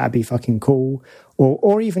us, that'd be fucking cool.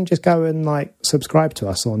 Or even just go and like subscribe to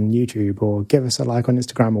us on YouTube or give us a like on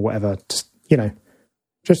Instagram or whatever.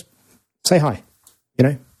 Just say hi.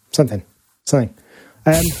 Something.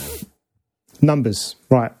 Numbers,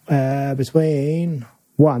 right? Between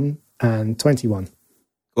 1 and 21.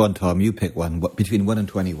 Go on, Tom. You pick one. Between 1 and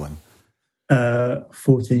 21.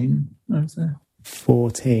 14. I would say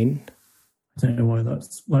 14. I don't know why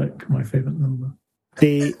that's like my favourite number.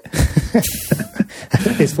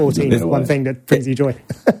 It's 14. One thing that brings you joy.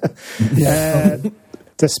 The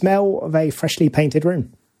smell of a freshly painted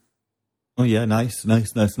room. Oh yeah, nice. Yeah,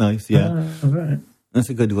 right. That's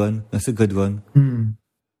a good one.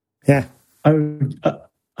 Yeah, I'm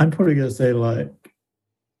probably going to say like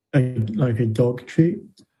a dog treat,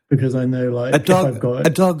 because I know like a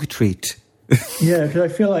dog treat. Yeah, because I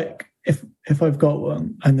feel like if I've got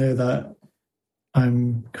one, I know that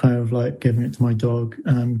I'm kind of like giving it to my dog,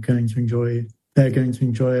 and I'm going to enjoy. They're going to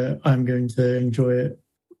enjoy it. I'm going to enjoy it.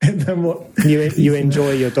 And then what? You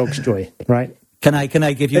enjoy your dog's joy, right? Can I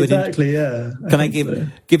give you exactly? Yeah. Can I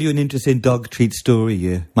give you an interesting dog treat story?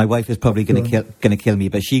 Yeah. My wife is probably going to kill me,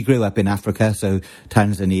 but she grew up in Africa, so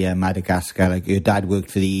Tanzania, Madagascar. Like, her dad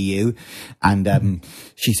worked for the EU, and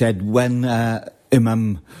she said when her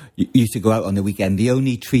mum used to go out on the weekend, the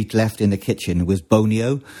only treat left in the kitchen was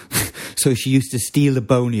bonio. So she used to steal the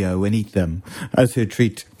bonio and eat them as her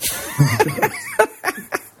treat.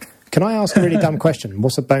 Can I ask a really dumb question?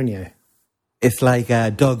 What's a bonio? It's like a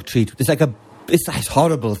dog treat. It's like it's a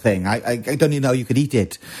horrible thing. I don't even know you could eat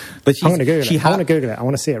it. But I want to Google it. I want to Google it. I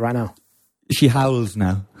want to see it right now. She howls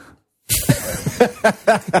now.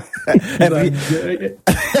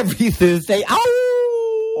 every Thursday.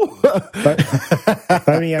 Ow!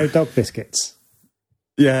 Bonio dog biscuits.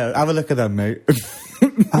 Yeah, have a look at them, mate.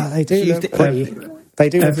 They do look pretty. They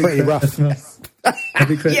do look pretty rough.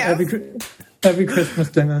 Every Christmas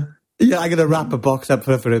dinner. Yeah, I'm going to wrap a box up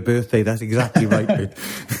for her birthday. That's exactly right, mate.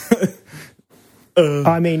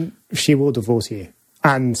 I mean, she will divorce you.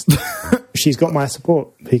 And she's got my support,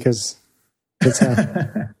 because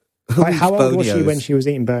How old was she when she was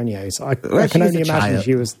eating Bernios? I can only imagine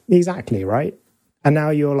she was exactly right. And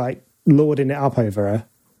now you're like lording it up over her.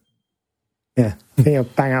 Yeah, I think you're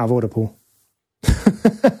bang out of order, Paul.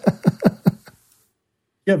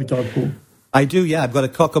 You have a dog, Paul? I do, yeah. I've got a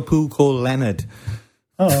cockapoo called Leonard.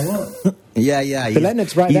 Oh, what? Yeah. But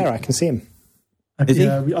Leonard's right there. I can see him. Is he?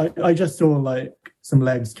 I just saw like some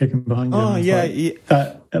legs kicking behind him. Oh, yeah.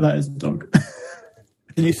 That is a dog.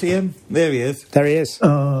 Can you see him? There he is. There he is.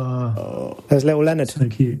 Oh, there's little Leonard. So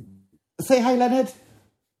cute. Say hi, Leonard.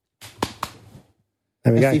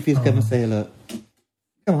 There we go. See if he's going to say hello.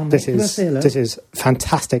 Come on, this is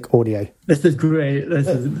fantastic audio. This is great. This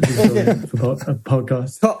is brilliant for a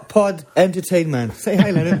podcast. Top pod entertainment. Say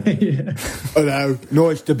hi, Leonard. Yeah. Hello,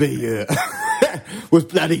 nice to be here. What's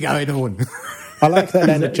bloody going on? I like that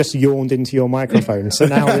Leonard just yawned into your microphone, so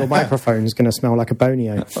now your microphone's going to smell like a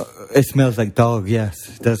bonio. It smells like dog,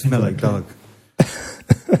 yes. It does smell like dog.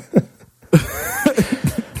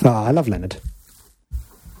 I love Leonard.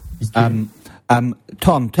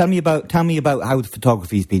 Tom, tell me about how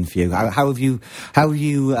photography's been for you. How have you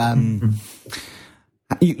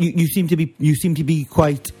you seem to be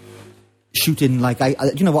quite shooting like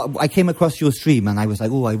you know what, I came across your stream and I was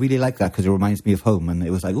like, oh, I really like that because it reminds me of home, and it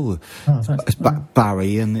was like, it's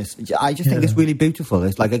Barry, and I just think it's really beautiful.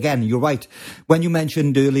 It's like, again, you're right when you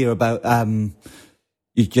mentioned earlier about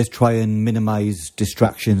you just try and minimize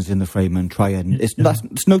distractions in the frame and try and it's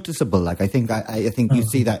noticeable. Like I think you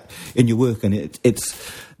see that in your work, and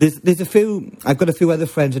there's a few. I've got a few other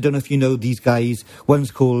friends. I don't know if you know these guys.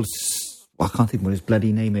 One's called, I can't think what his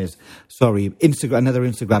bloody name is. Sorry, another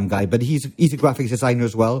Instagram guy, but he's a graphics designer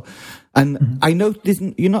as well. And I know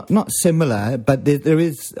you're not similar, but there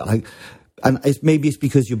is like, and it's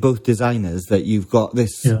because you're both designers that you've got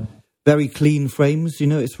this. Yeah. Very clean frames, you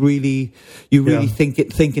know. It's really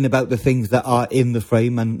thinking about the things that are in the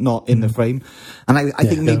frame and not in the frame, and I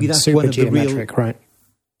think maybe that's super one of the real, right?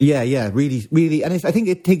 Yeah, really, and I think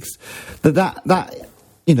it takes that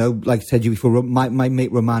you know, like I said to you before, my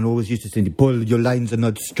mate Roman always used to say, "Bull, your lines are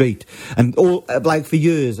not straight," and all like for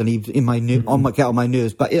years, and he get on my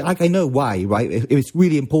nerves. But I know why, right? It's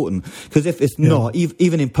really important because if it's not,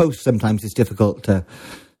 even in post, sometimes it's difficult to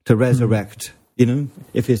resurrect. You know,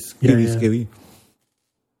 if it's gooey.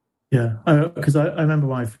 Yeah, because I remember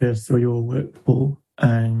when I first saw your work, Paul,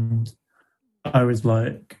 and I was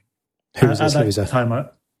like, "Who's this loser?"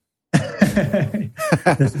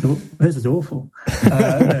 This is awful.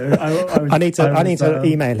 I need to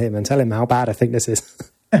email him and tell him how bad I think this is.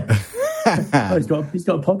 He's got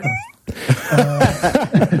a podcast.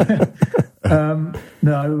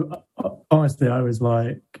 No, honestly, I was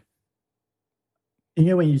like, you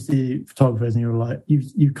know, when you see photographers and you're like,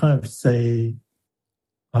 you kind of say,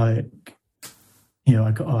 like, you know,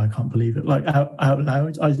 I can't believe it. Like out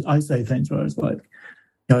loud, I say things where I was like,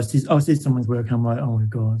 you know, I'll see someone's work and I'm like, oh my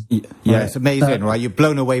God. Yeah, like, it's amazing, right? You're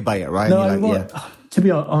blown away by it, right? No, to be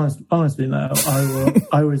honestly now,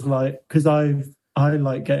 I was like, because I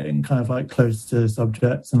like getting kind of like close to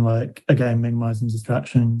subjects and like, again, minimizing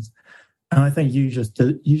distractions. And I think you just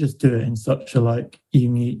do it in such a like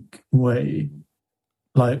unique way.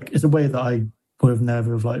 Like, it's a way that I would have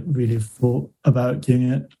never have like really thought about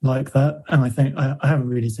doing it like that. And I think I haven't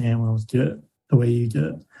really seen anyone else do it the way you do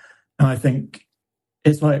it. And I think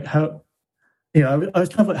it's like how, you know, I was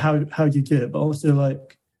kind of like, how do you do it? But also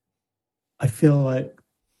like, I feel like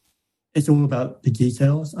it's all about the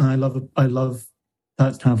details. And I love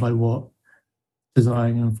that's kind of like what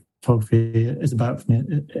design and photography is about for me.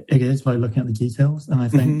 It is like looking at the details. And I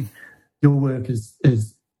think your work is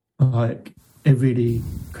like, it really,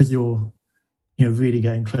 because you're, you know, really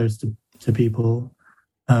getting close to people.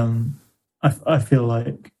 I feel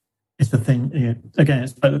like it's the thing, you know, again,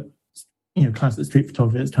 it's like, you know, classic street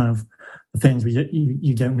photography. It's kind of the things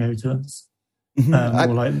you don't notice, or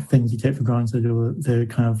like the things you take for granted, or they're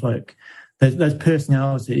kind of like there's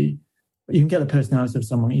personality. You can get the personality of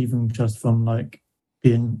someone even just from like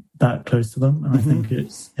being that close to them, and I think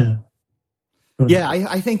it's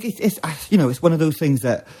I think it's you know, it's one of those things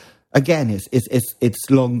that. Again, it's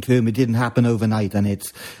long term. It didn't happen overnight, and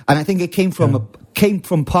I think it came from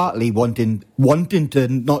partly wanting to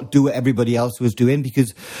not do what everybody else was doing,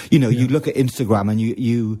 because you know you look at Instagram and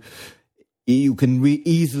you can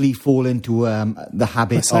easily fall into the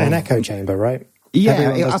habit of an echo chamber, right?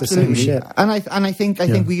 Yeah, absolutely. And I think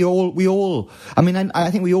we all. I mean,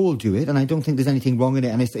 I think we all do it, and I don't think there's anything wrong in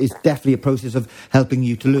it. And it's definitely a process of helping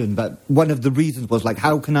you to learn. But one of the reasons was like,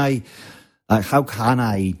 how can I Like, how can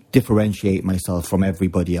I differentiate myself from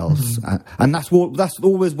everybody else? And that's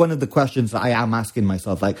always one of the questions that I am asking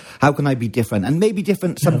myself. Like, how can I be different? And maybe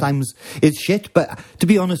different sometimes is shit, but to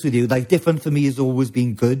be honest with you, like, different for me has always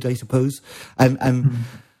been good, I suppose. And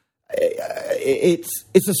it's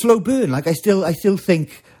a slow burn. Like, I still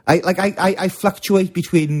think I fluctuate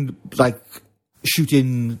between like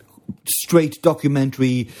shooting straight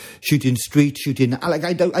documentary, shooting street, shooting. Like,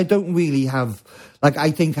 I don't really have. Like,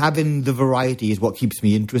 I think having the variety is what keeps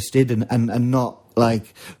me interested, and not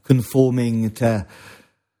like conforming to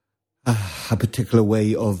a particular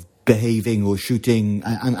way of behaving or shooting,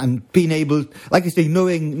 and being able, like I say,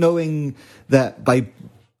 knowing that by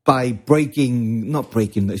breaking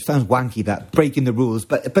it sounds wanky, that breaking the rules,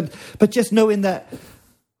 but just knowing that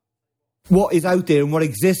what is out there and what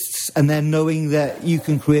exists, and then knowing that you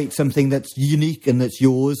can create something that's unique and that's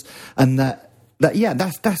yours, and that's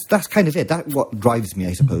kind of it. That's what drives me,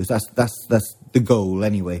 I suppose. That's the goal,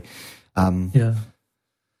 anyway. I'm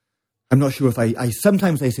not sure if I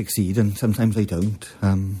sometimes I succeed and sometimes I don't.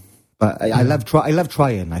 But I love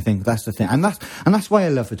trying. I think that's the thing, and that's why I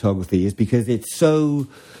love photography, is because it's so.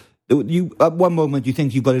 You at one moment you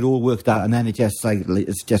think you've got it all worked out, and then it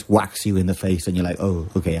just whacks you in the face, and you're like, oh,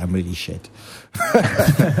 okay, I'm really shit.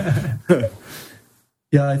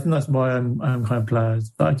 Yeah, I think that's why I'm kind of glad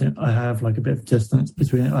that I have like a bit of distance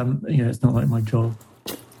between it. It's not like my job,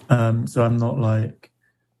 so I'm not like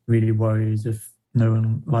really worried if no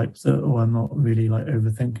one likes it, or I'm not really like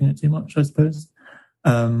overthinking it too much, I suppose.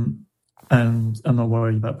 And I'm not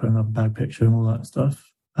worried about putting up a bad picture and all that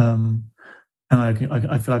stuff. And I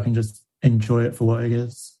feel I can just enjoy it for what it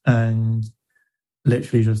is, and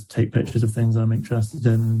literally just take pictures of things I'm interested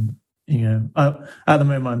in. At the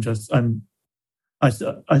moment, I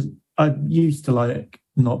used to like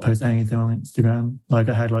not post anything on Instagram. Like,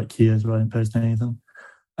 I had like 2 years where I didn't post anything.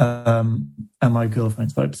 And my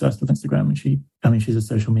girlfriend's quite obsessed with Instagram, and she's a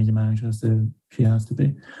social media manager, so she has to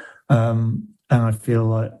be. And I feel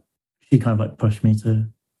like she kind of like pushed me to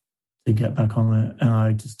get back on it, and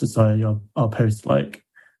I just decided I'll post like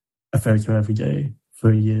a photo every day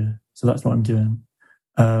for a year. So that's what I'm doing.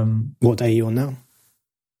 What day are you on now?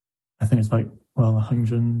 I think it's like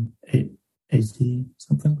 180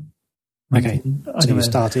 something. Okay, so you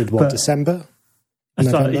started December? I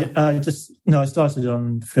started on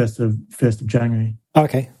 1st of January.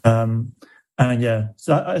 Okay. And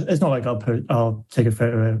so it's not like I'll take a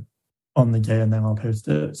photo on the day and then I'll post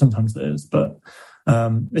it. Sometimes it is, but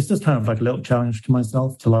it's just kind of like a little challenge to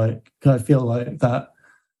myself to like, because I feel like that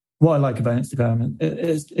what I like about Instagram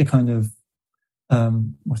is it kind of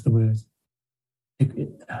what's the word?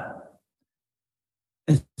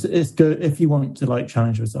 It's good if you want to like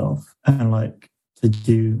challenge yourself and like to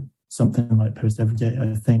do something like post every day.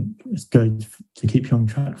 I think it's good to keep you on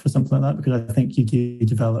track for something like that, because I think you do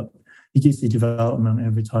see development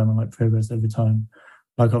every time and like progress every time.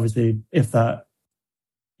 Like, obviously, if that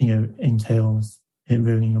entails it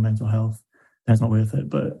ruining your mental health, then it's not worth it.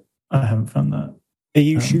 But I haven't found that. Are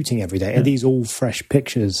you shooting every day? Are these all fresh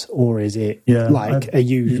pictures, or is it are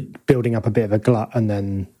you building up a bit of a glut and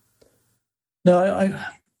then? No, I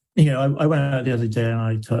went out the other day and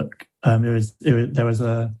I took there was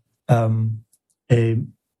a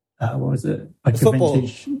what was it, like football?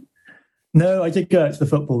 Vintage. No, I did go out to the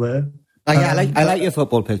football there. I like your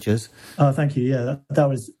football pictures. Oh, thank you. Yeah, that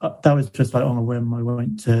was just like on a whim. I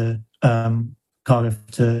went to Cardiff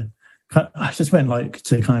I just went like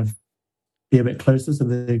to kind of be a bit closer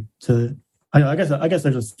to. I guess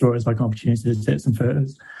I just saw it as like an opportunity to take some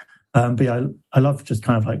photos. But yeah, I love just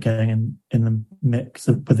kind of like getting in the mix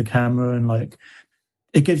with the camera, and like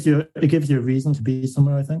it gives you a reason to be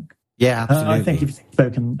somewhere, I think. Yeah, absolutely. I think you've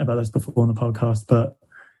spoken about this before on the podcast, but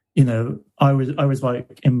I was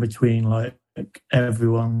like in between like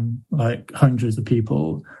everyone, like hundreds of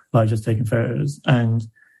people, like just taking photos, and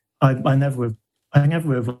I never have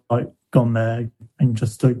like gone there and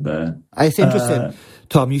just stood there. It's interesting,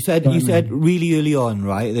 Tom. You said really early on,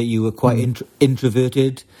 right, that you were quite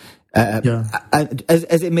introverted.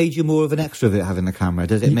 Has it made you more of an extrovert having the camera?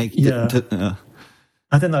 Does it make?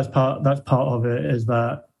 I think that's part of it. Is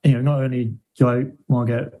that not only do I want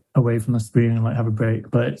to get away from the screen and like have a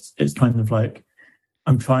break, but it's kind of like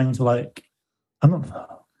I'm trying to like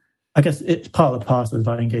I guess it's part of the parcel of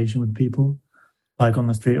like engaging with people, like on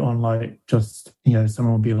the street, on like just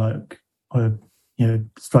someone will be like, or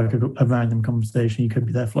strike a random conversation. You could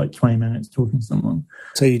be there for like 20 minutes talking to someone.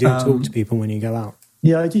 So you do talk to people when you go out?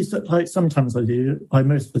 Yeah, I do. Like sometimes I do. Like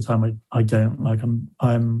most of the time, I don't. Like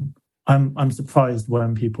I'm surprised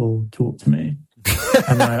when people talk to me.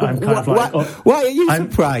 And I'm kind of like, why are you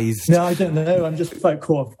surprised? No, I don't know. I'm just like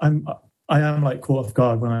caught. I'm am like caught off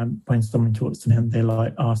guard when someone talks to me and they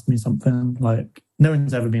like ask me something. Like no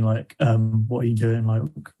one's ever been like, what are you doing? Like,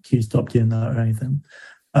 can you stop doing that or anything?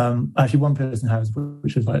 Actually, one person has,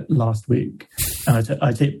 which was like last week, and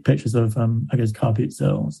I take pictures of I guess car boot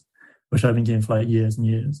sales, which I've been doing for like years and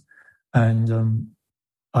years, and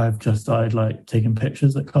I've just started like taking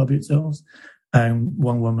pictures at car boot sales. And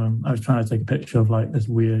one woman, I was trying to take a picture of like this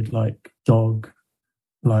weird like dog,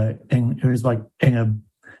 like it was like in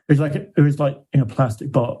a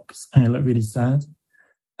plastic box, and it looked really sad.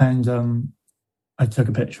 And I took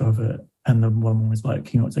a picture of it, and the woman was like,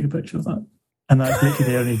 "Can you not take a picture of that?" And that's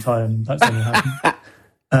literally the only time that's ever happened.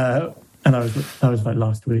 And that was like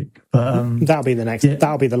last week. But that'll be the next. Yeah.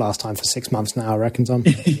 That'll be the last time for 6 months now, I reckon, Tom.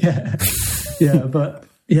 But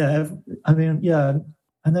I mean,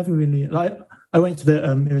 I never really like. I went to the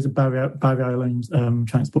it was a Barry Island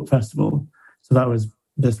Transport Festival, so that was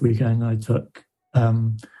this weekend. I took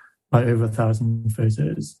like over 1,000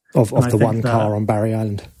 photos of the one car on Barry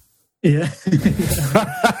Island. Yeah.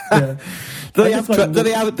 Yeah. Do they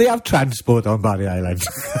have transport on Barry Island?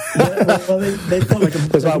 Well, they've got like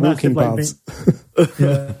there's like walking paths.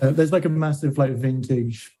 There's like a massive like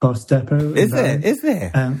vintage bus depot. Is there?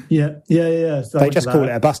 Yeah. So they just call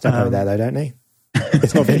it a bus depot there, though, don't they?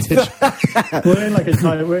 It's not vintage.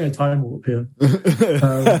 we're in a time warp here.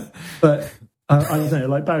 But I don't know,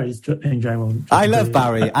 like Barry's in general. I love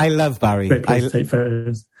Barry. Great place to take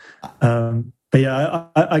photos. But yeah,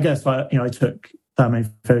 I guess like I took that many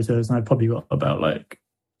photos, and I probably got about like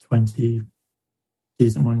 20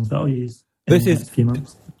 decent ones that I'll use in the next few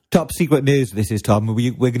months. Top secret news. This is Tom. I'm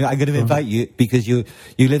going to invite you because you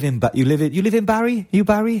live in Barry. You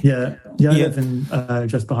Barry? Yeah. I live in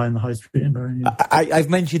just behind the high street in Barry. Yeah. I've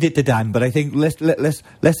mentioned it to Dan, but I think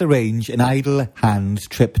let's arrange an idle hands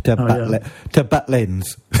trip to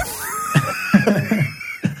Butlins.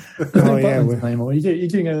 Anymore. You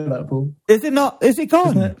do know that, Paul? Is it not? Is it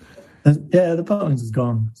gone? Isn't it? Yeah, the Butlins is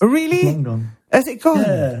gone. Really? It's long gone. Is it gone?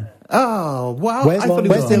 Yeah. Oh wow!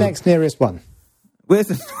 Where's the next nearest one? Where's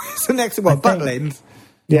the next one? Butlins.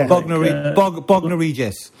 Yeah. Bognor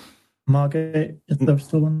Regis. Margate. Is there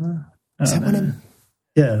still one there? Is there one in?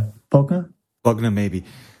 Yeah, Bognor. Bognor maybe.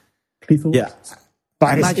 Cleethorpes. Yeah.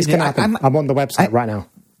 But it's going to happen. I'm on the website right now.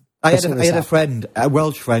 I had a friend, a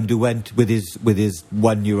Welsh friend, who went with his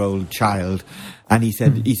 1-year-old child, and he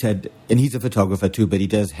said, and he's a photographer too, but he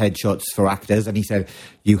does headshots for actors, and he said,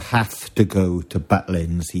 you have to go to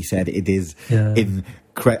Butlins. He said it is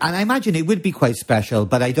incredible, and I imagine it would be quite special,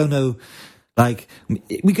 but I don't know. Like,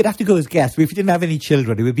 we could have to go as guests, but if we didn't have any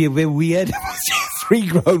children, it would be a bit weird. 3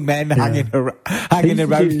 grown men hanging around.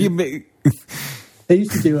 They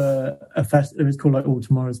used to do a fest. It was called like All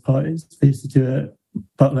Tomorrow's Parties. They used to do it.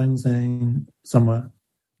 Butlins in somewhere.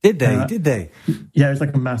 Did they? Yeah, it was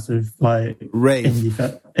like a massive like rave indie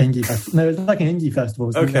festival. No, it was like an indie festival.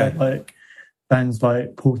 So okay. Like bands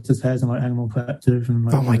like Portishead and like Animal Collective and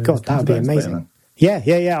like, oh my god, that would be amazing. Like yeah.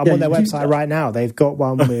 I'm on their website right now. They've got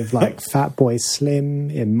one with like Fatboy Slim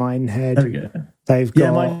in Minehead. There we go. They've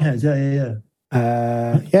got Minehead. Yeah.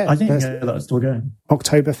 I think that's still going.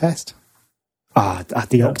 Oktoberfest.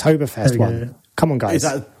 The Oktoberfest one. Go. Come on, guys.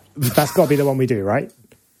 That's got to be the one we do, right?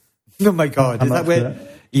 Oh my god, is that where?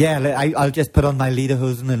 Yeah, I'll just put on my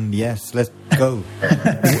lederhosen and yes, let's go.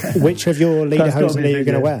 Which of your lederhosen are you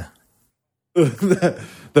going to wear? You've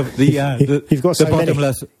got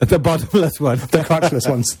the bottomless one, the crotchless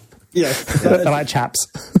ones. Yes, they're like chaps.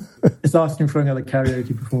 It's asking for another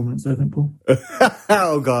karaoke performance, I think, Paul.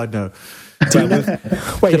 Oh god, no.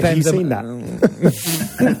 Wait, have you seen that?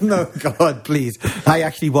 No, God, please. I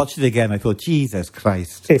actually watched it again. I thought, Jesus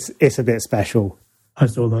Christ. It's a bit special. I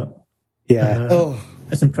saw that. Yeah.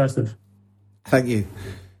 It's impressive. Thank you.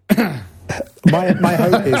 My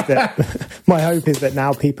hope is that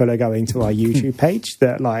now people are going to our YouTube page,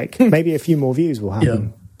 that like maybe a few more views will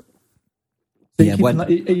happen. Yeah. So are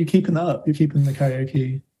you keeping that up? You're keeping the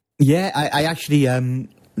karaoke? Yeah, I actually...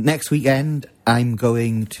 next weekend, I'm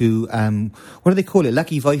going to what do they call it?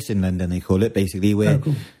 Lucky Voice in London. They call it basically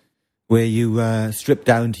where you strip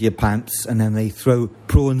down to your pants and then they throw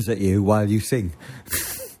prawns at you while you sing.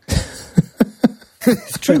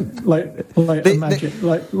 It's true. Like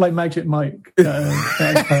Magic Mike.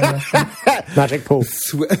 Magic Paul.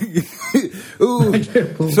 Ooh,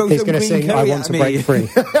 Magic Paul. He's going to sing "I Want to Break Free."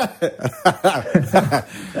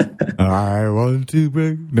 I want to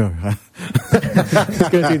break. No. He's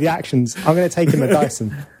going to do the actions. I'm going to take him a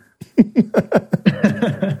Dyson.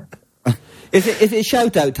 Is it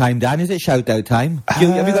shout out time, Dan? Is it shout out time? Have you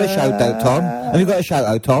got a shout out, Tom? Have you got a shout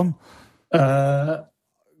out, Tom?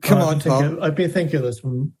 Come on, Tom. I've been thinking of this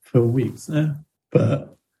one for weeks now,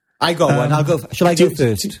 but I got one. I'll go. Shall I go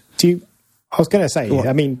first? I was going to say,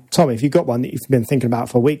 I mean, Tom, if you've got one that you've been thinking about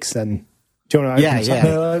for weeks, then do you want to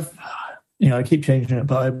open No, I keep changing it,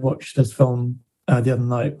 but I watched this film the other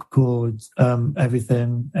night called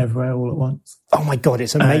Everything, Everywhere, All at Once. Oh my God,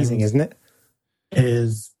 it's amazing, isn't it? It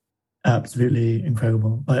is absolutely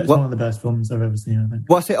incredible. It's one of the best films I've ever seen, I think.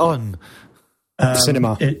 What's it on?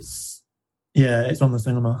 Cinema. It's on the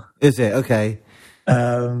cinema. Is it? Okay.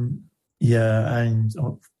 And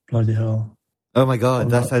bloody hell. Oh my God,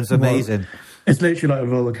 that sounds amazing. It's literally like a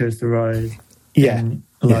roller coaster ride. Yeah.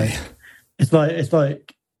 It's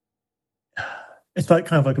like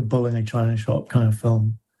kind of like a bull in a china shop kind of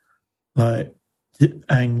film.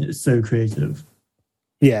 And it's so creative.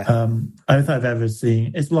 Yeah. I don't think I've ever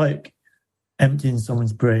seen. It's like emptying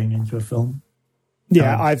someone's brain into a film.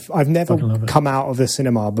 Yeah, I've never come out of the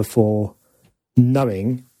cinema before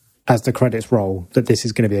knowing, as the credits roll, that this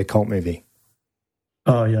is going to be a cult movie.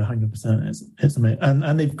 Oh yeah, 100%. It's amazing,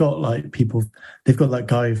 and they've got like people. They've got that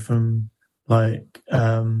guy from like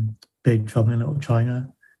Big Trouble in Little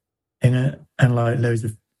China in it, and like loads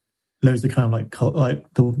of kind of like cult, like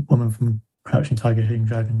the woman from Crouching Tiger, Hidden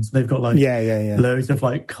Dragons. They've got like loads of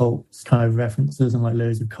like cult kind of references and like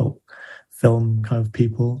loads of cult film kind of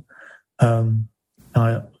people.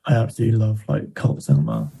 I absolutely love like cult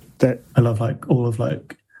cinema. I love like all of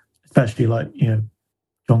like, especially like, you know,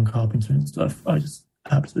 John Carpenter and stuff. I just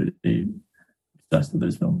absolutely obsessed with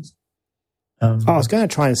those films. I was going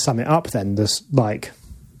to try and sum it up then, but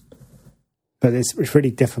it's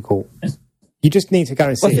really difficult. You just need to go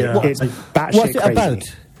and see it. It's batshit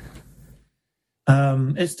crazy.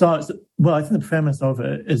 It starts. Well, I think the premise of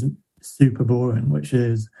it is super boring, which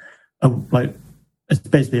is it's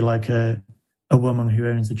basically like a woman who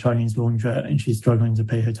owns a Chinese laundrette and she's struggling to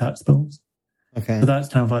pay her tax bills. Okay, so that's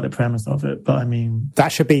kind of like the premise of it. But I mean,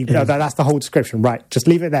 that should be that's the whole description, right? Just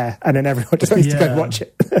leave it there, and then everyone just needs to go and watch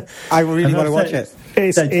it. I really want to watch it.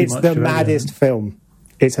 It's the maddest film.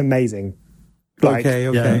 It's amazing. Like,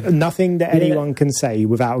 nothing that anyone can say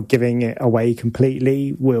without giving it away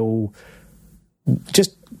completely will.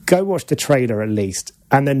 Just go watch the trailer at least,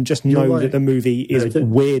 and then just know that the movie is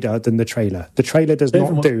weirder than the trailer. The trailer does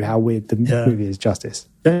not do how weird the movie is justice.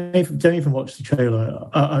 Don't even watch the trailer.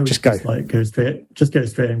 I would just go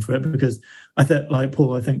straight in for it, because I think, like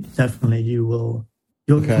Paul, I think definitely you'll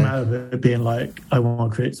come out of it being like, I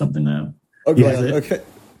want to create something now. Okay.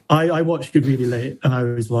 I watched it really late, and I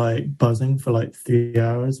was like buzzing for like 3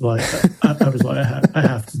 hours. Like I was like, I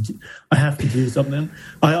have to do something.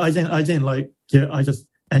 I didn't like. I just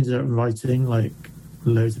ended up writing like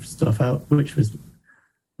loads of stuff out, which was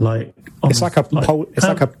like it's like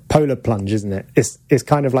a polar plunge, isn't it? It's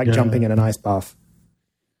kind of like jumping in an ice bath.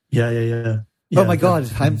 Yeah. Oh my God!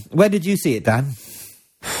 Where did you see it, Dan?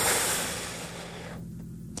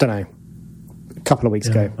 Don't know. A couple of weeks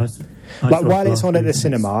ago. While it's on at the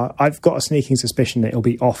cinema, I've got a sneaking suspicion that it'll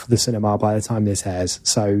be off the cinema by the time this airs.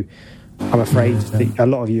 So I'm afraid that a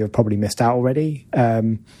lot of you have probably missed out already.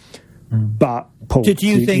 But Paul,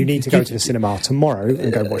 you need to go to the cinema tomorrow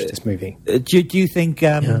and go watch this movie. Do you think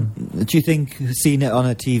seeing it on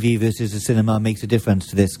a TV versus a cinema makes a difference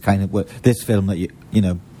to this kind of this film that you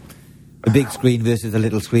know, a big screen versus a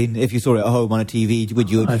little screen? If you saw it at home on a TV, would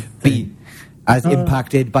you be as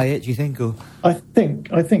impacted by it, do you think? Or I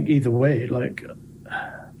think either way. Like,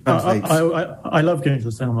 I love going to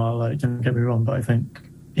the cinema. Like, don't get me wrong, but I think,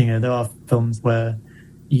 you know, there are films where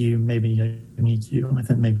you maybe need to, and I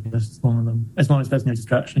think maybe this is one of them. As long as there's no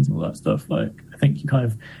distractions and all that stuff, like, I think you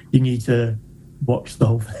need to watch the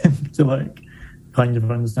whole thing to like kind of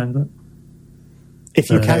understand it. If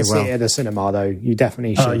you can see it at the cinema, though, you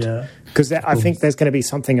definitely should. Because I think there's going to be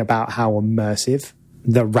something about how immersive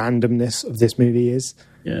the randomness of this movie is.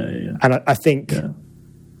 Yeah. And I think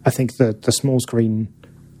the small screen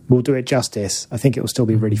will do it justice. I think it will still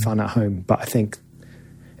be really fun at home, but I think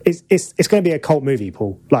it's going to be a cult movie,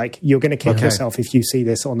 Paul. Like, you're going to kick yourself if you see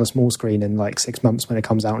this on the small screen in like 6 months when it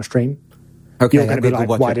comes out on stream. Okay, you're going to be like,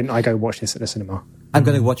 why didn't I go watch this at the cinema? I'm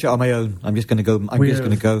going to watch it on my own. I'm just going to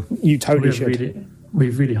go. You totally should.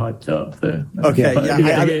 We've really hyped it up there. Okay,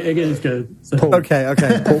 it is good. So. Paul, okay.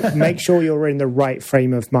 Paul, make sure you're in the right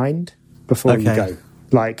frame of mind before you go.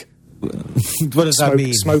 Like, what does that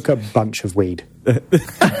mean? Smoke a bunch of weed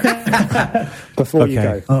before you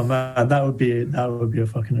go. Oh man, that would be a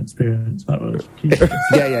fucking experience. That would.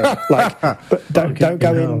 yeah. Like, but don't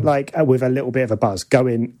go in like with a little bit of a buzz. Go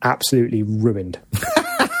in absolutely ruined.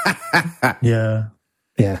 Yeah.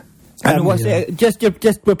 And what's it? Just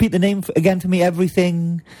repeat the name again to me.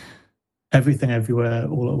 Everything, everywhere,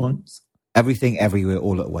 all at once. Everything, everywhere,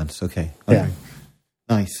 all at once. Okay. Yeah.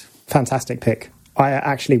 Nice. Fantastic pick. I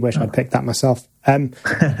actually wish I'd picked that myself.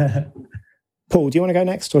 Paul, do you want to go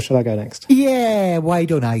next, or should I go next? Yeah, why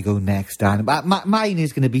don't I go next, Dan? Mine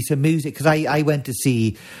is going to be some music, because I went to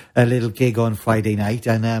see a little gig on Friday night,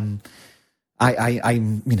 and I'm I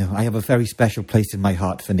have a very special place in my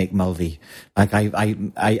heart for Nick Mulvey. Like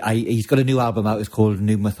he's got a new album out. It's called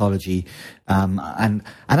New Mythology, and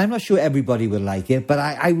I'm not sure everybody will like it, but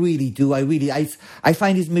I really do. I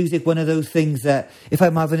find his music one of those things that if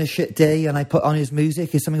I'm having a shit day and I put on his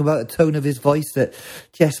music, there's something about the tone of his voice that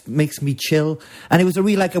just makes me chill. And it was I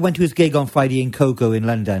went to his gig on Friday in Coco in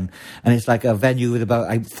London, and it's like a venue with about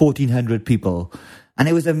 1,400 people. And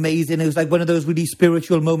it was amazing. It was like one of those really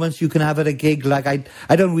spiritual moments you can have at a gig. Like I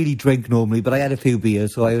don't really drink normally, but I had a few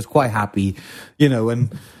beers, so I was quite happy,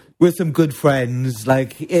 and with some good friends,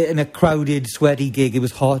 like in a crowded, sweaty gig. It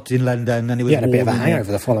was hot in London, and it was. You had a bit of a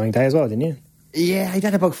hangover the following day as well, didn't you? Yeah, I'd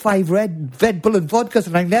had about 5 Red Bull and vodkas,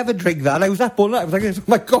 and I never drink that. I was up all night. I was like, oh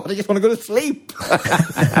my God, I just want to go to sleep.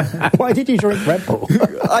 Why did you drink Red Bull?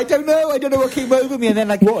 I don't know what came over me. And then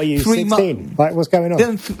what are you, 16? What's going on?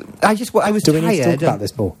 I was tired. Do we need to talk about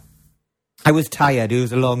this, Paul? I was tired. It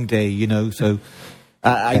was a long day, so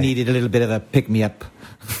I needed a little bit of a pick-me-up.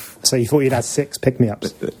 So you thought you'd had 6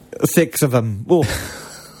 pick-me-ups? 6 of them. Oh,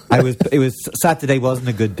 Saturday wasn't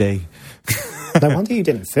a good day. No wonder you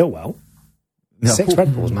didn't feel well. No. 6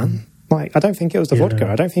 Red Bulls, man. I don't think it was the vodka.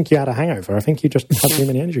 I don't think you had a hangover. I think you just had too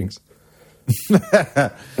many energy drinks.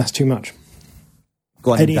 That's too much.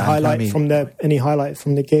 Go on, any highlight from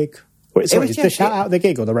the gig? Sorry, is the shout out the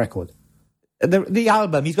gig or the record? The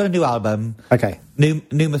album. He's got a new album. Okay. New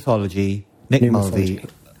Mythology. Nick Mulvey.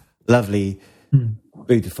 Lovely.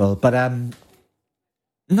 Beautiful. But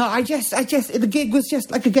no, I just the gig was just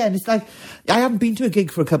like, again, it's like I haven't been to a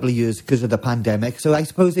gig for a couple of years because of the pandemic, so I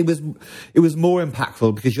suppose it was more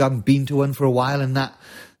impactful because you haven't been to one for a while, and that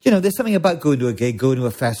there's something about going to a gig, going to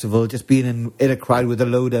a festival, just being in a crowd with a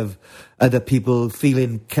load of other people,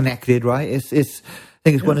 feeling connected, right? I think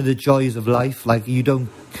it's one of the joys of life. Like you don't.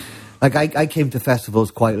 Like, I came to festivals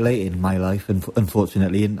quite late in my life,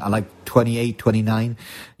 unfortunately, and I like 28, 29,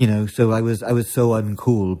 so I was so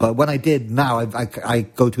uncool. But when I did, now I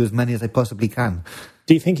go to as many as I possibly can.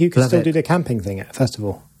 Do you think you could still do the camping thing at a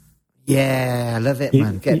festival? Yeah, I love it,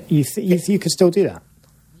 man. You could still do that?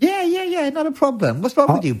 Yeah, not a problem. What's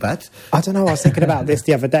wrong with you, bud? I don't know. I was thinking about this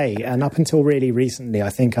the other day, and up until really recently,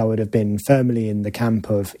 I think I would have been firmly in the camp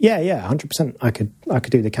of 100%. I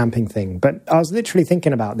could do the camping thing. But I was literally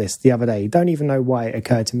thinking about this the other day. Don't even know why it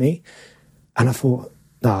occurred to me, and I thought,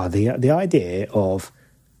 the idea of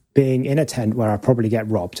being in a tent where I probably get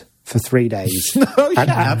robbed for 3 days, and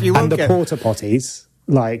the porta potties.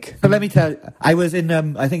 But let me tell you, I was in,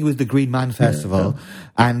 I think it was the Green Man Festival,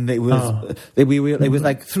 and it was, it was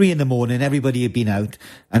like 3 a.m, everybody had been out,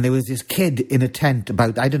 and there was this kid in a tent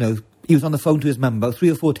about, I don't know, he was on the phone to his mum about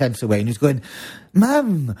 3 or 4 tents away, and he was going,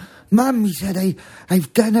 Mum, he said,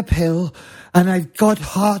 I've done a pill, and I've got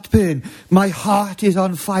heartburn. My heart is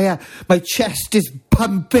on fire. My chest is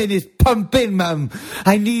pumping, Mum.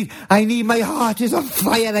 I need my heart is on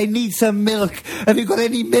fire. I need some milk. Have you got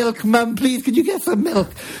any milk, Mum? Please, could you get some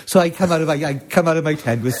milk? So I come out of my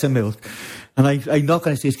tent with some milk, and I knock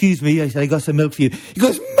and I say, excuse me. I said, I got some milk for you. He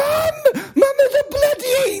goes, Mum, there's a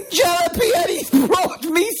bloody angel up here, and he's brought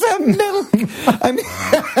me some milk.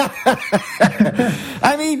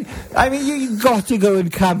 I mean, you got to go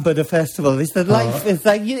and camp at a festival. It's the life. It's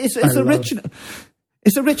like it's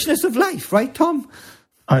the richness of life, right, Tom?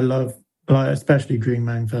 I love, especially Green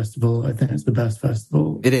Man Festival. I think it's the best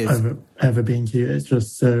festival it is. I've ever been to. It's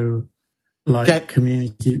just so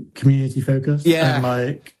community focused.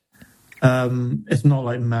 Yeah, and it's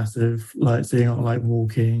not massive. So you're not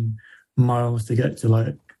walking miles to get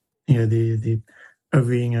to the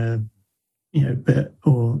arena. Bit,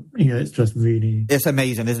 or it's just really. It's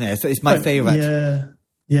amazing, isn't it? It's my favourite.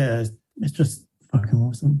 Yeah, it's just fucking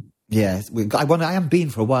awesome. Yeah, I haven't been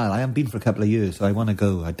for a while. I haven't been for a couple of years, so I want to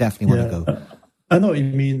go. I definitely want to go. I know what you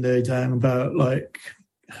mean, though, Dan, about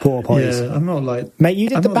poor boys. Yeah, I'm not mate. You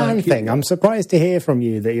did the band thing. I'm surprised to hear from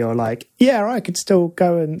you that you're I could still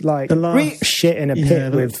go and shit in a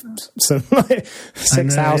pit with some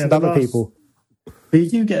 6,000 other people. But you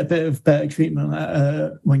do get a bit of better treatment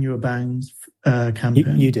when you're a band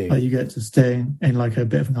camping. You do. You get to stay in a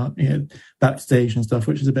bit of backstage and stuff,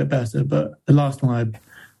 which is a bit better. But the last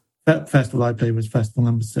festival I played was Festival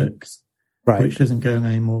Number 6, right, which isn't going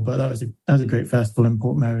anymore. But that was a great festival in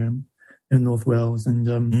Portmeirion in North Wales. And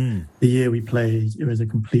the year we played, it was a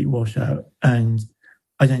complete washout. And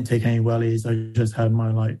I didn't take any wellies. I just had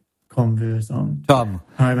my Converse on. Tom.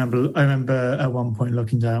 I remember at one point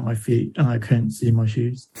looking down at my feet and I couldn't see my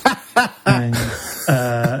shoes. And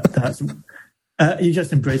that's you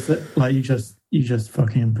just embrace it, like you just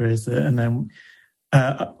fucking embrace it. And then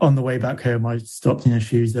on the way back home, I stopped in a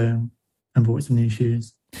shoe zone and bought some new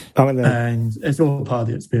shoes. And it's all part of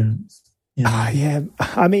the experience. You know? Yeah,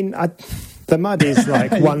 I mean, the mud is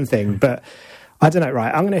like one thing, but I don't know,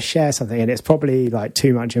 right? I'm going to share something, and it's probably like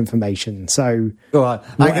too much information. So, go on.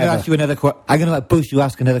 I'm going to ask you another question. I'm going to boost you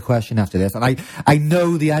ask another question after this, and I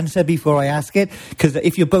know the answer before I ask it, because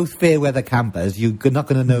if you're both fair weather campers, you're not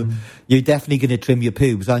going to know. You're definitely going to trim your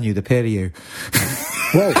pubes, aren't you? The pair of you.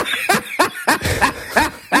 Whoa.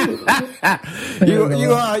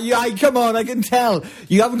 You are. Come on, I can tell.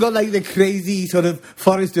 You haven't got like the crazy sort of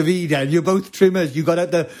Forest of Eden. You're both trimmers. You got out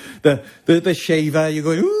the shaver. You're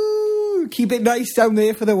going, ooh, keep it nice down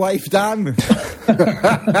there for the wife, Dan.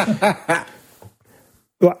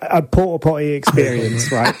 A porta potty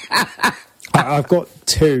experience, right? I've got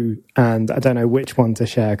two, and I don't know which one to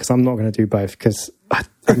share because I'm not going to do both. Because I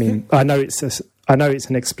mean, I know it's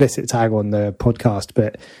an explicit tag on the podcast,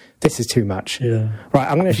 but this is too much. Yeah. Right,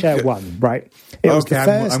 I'm going to share one. Right, it was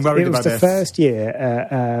the first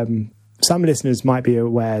year. Some listeners might be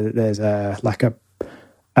aware that there's a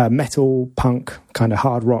metal punk kind of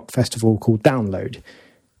hard rock festival called Download.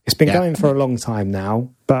 It's been going for a long time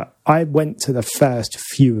now, but I went to the first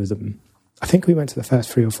few of them. I think we went to the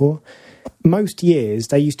first 3 or 4. Most years,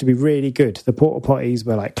 they used to be really good. The porta potties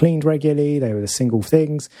were like cleaned regularly. They were the single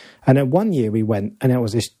things. And then one year we went and there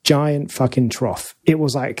was this giant fucking trough. It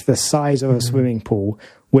was like the size of a swimming pool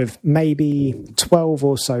with maybe 12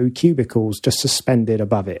 or so cubicles just suspended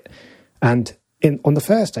above it. And on the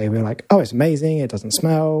first day, we were like, oh, it's amazing. It doesn't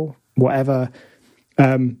smell, whatever.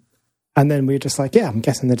 And then we were just like, yeah, I'm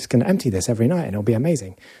guessing they're just going to empty this every night and it'll be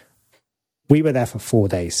amazing. We were there for 4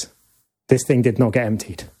 days. This thing did not get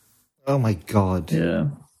emptied. Oh my God. Yeah.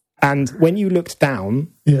 And when you looked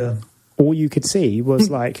down, all you could see was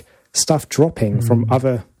like stuff dropping from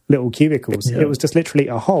other little cubicles. Yeah. It was just literally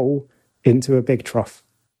a hole into a big trough.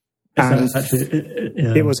 And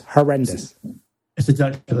it was horrendous. It's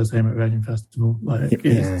exactly the same at Reading Festival. Like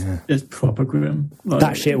it's proper grim. Like,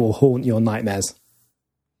 that shit will haunt your nightmares.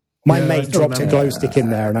 My mate dropped a glow stick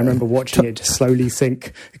in there, and I remember watching it just slowly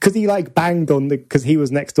sink because he like banged on because he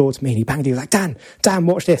was next door to me, and he banged. He was like, "Dan,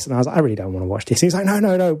 watch this," and I was like, "I really don't want to watch this." He was like,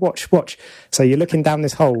 "No, watch." So you're looking down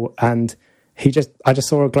this hole, and I just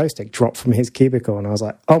saw a glow stick drop from his cubicle, and I was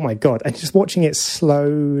like, "Oh my God!" And just watching it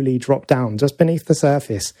slowly drop down just beneath the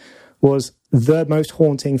surface was the most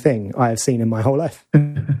haunting thing I have seen in my whole life.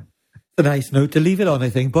 A nice note to leave it on,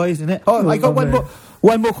 I think, boys, isn't it? Oh, I got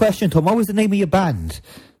one more question, Tom. What was the name of your band?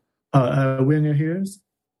 We're No Heroes.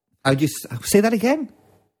 I just say that again.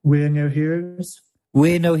 We're No Heroes.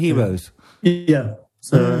 We're No Heroes. Yeah.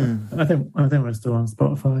 So I think we're still on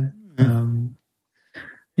Spotify.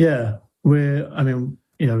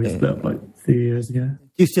 We split up like 3 years ago.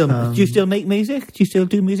 Do you still make music? Do you still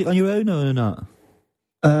do music on your own or not?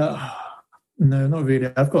 No, not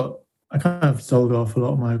really. I kind of sold off a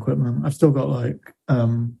lot of my equipment. I've still got like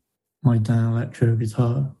my Dan Electro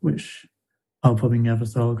guitar, which I'll probably never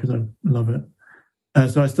sell because I love it.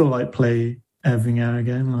 So I still like play every now and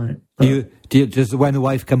again. Like, do you just when the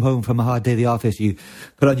wife come home from a hard day at the office, you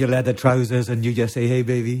put on your leather trousers and you just say, "Hey,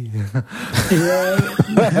 baby." Yeah.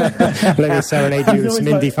 Let me serenade you with some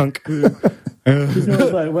indie funk. It's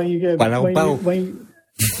always like when you go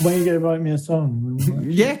write me a song. Like,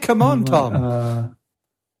 yeah, come on, Tom.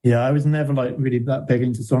 I was never like really that big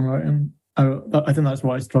into songwriting. I think that's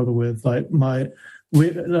what I struggle with. Like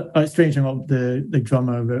strange enough, the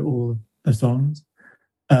drummer wrote all the songs.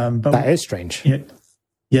 But that is strange.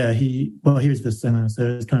 Yeah. He was the singer,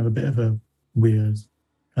 so it's kind of a bit of a weird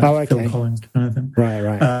Phil Collins kind of thing.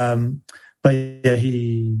 Right. But yeah,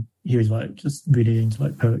 he was like just really into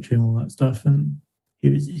like poetry and all that stuff, and he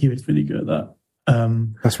was really good at that.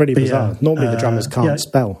 That's really bizarre. Normally the drummers can't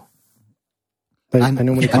spell. They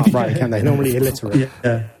normally can't write, can they? Normally illiterate.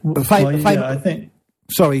 Yeah. I think.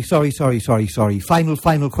 Sorry.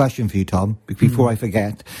 Final question for you, Tom, before I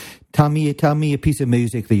forget. Tell me a piece of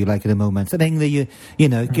music that you like at the moment. Something that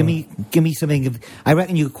give me something. I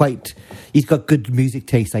reckon you've got good music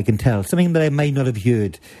taste, I can tell. Something that I may not have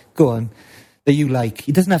heard. Go on. That you like.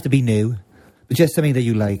 It doesn't have to be new, but just something that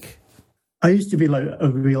you like. I used to be like a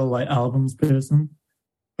real like albums person,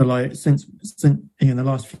 but like since in the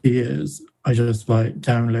last few years, I just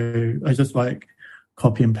like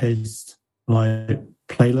copy and paste like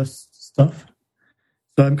playlist stuff.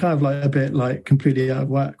 So I'm kind of like a bit like completely out of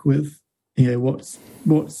whack with what's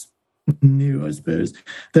new, I suppose.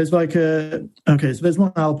 There's like so there's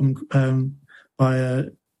one album by a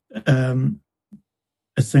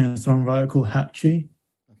singer-songwriter called Hatchie.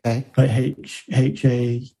 Okay. Like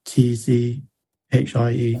HATCHIE.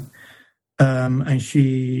 And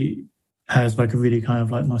she has like a really kind of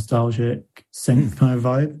like nostalgic synth kind of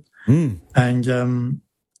vibe. And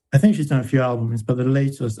I think she's done a few albums, but the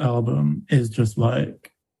latest album is just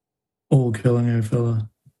like all killer, no filler.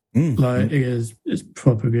 Like it's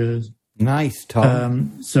proper good. Nice,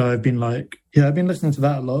 Tom. So I've been listening to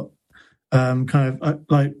that a lot.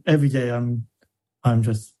 Like every day I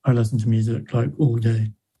listen to music like all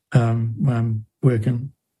day when I'm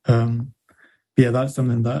working. Yeah, that's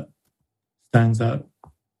something that stands out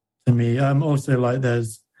to me. Also, like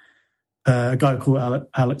there's a guy called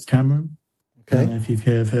Alex Cameron. Okay. I don't know if you've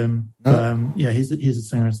heard of him. No. Yeah, he's a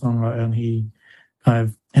singer-songwriter, and he kind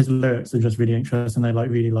of, his lyrics are just really interesting. They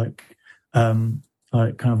really kind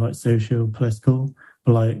of like social, political,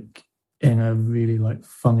 but like in a really like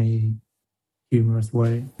funny, humorous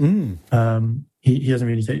way. He doesn't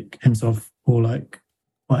really take himself or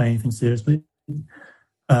anything seriously.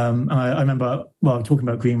 And I remember, talking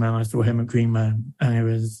about Green Man, I saw him at Green Man, and it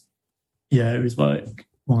was like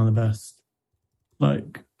one of the best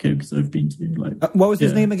like gigs I've been to. Like, what was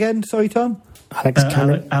his name again? Sorry, Tom. Alex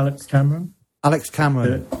Cameron. Alex Cameron. Alex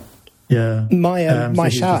Cameron. Yeah. My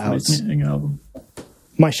shout outs.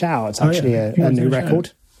 My shout out's actually a new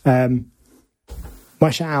record. My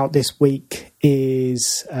shout out this week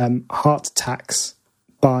is Heart Attacks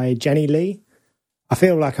by Jenny Lee. I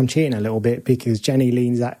feel like I'm cheating a little bit because Jenny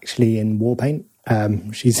Lee's actually in Warpaint.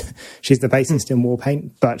 She's the bassist in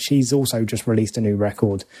Warpaint, but she's also just released a new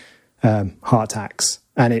record, Heart Attacks,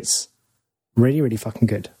 and it's really, really fucking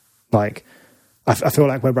good. Like, I feel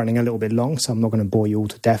like we're running a little bit long, so I'm not going to bore you all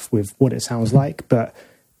to death with what it sounds like, but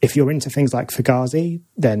if you're into things like Fugazi,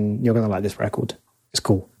 then you're going to like this record. It's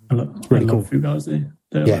cool. Really cool. Fugazi.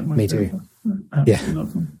 Yeah, me too.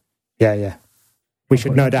 Yeah. We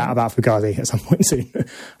should no doubt about Fugazi at some point soon.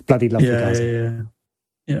 Bloody love Fugazi.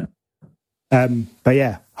 Yeah. But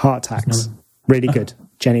yeah, Heart Attacks, really good.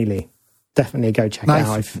 Jenny Lee, definitely go check it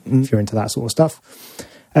out if you're into that sort of stuff.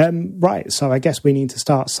 Right, so I guess we need to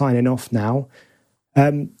start signing off now.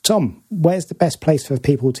 Tom, where's the best place for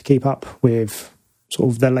people to keep up with sort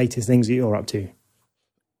of the latest things that you're up to?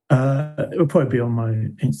 It will probably be on my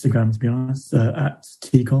Instagram, to be honest, at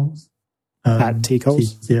tcols. At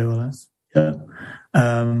tcols? TCOLS. Yeah.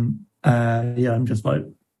 I'm just I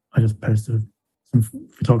just post some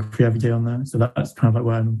photography every day on there, so that's kind of like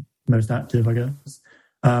where I'm most active, I guess.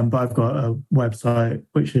 But I've got a website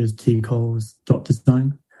which is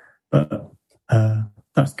tcols.design, but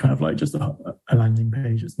that's kind of like just a landing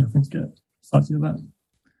page. It's nothing to get excited about.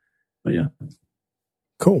 But yeah.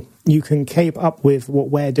 Cool. You can keep up with what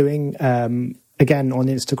we're doing again on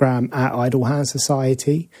Instagram at Idle Hand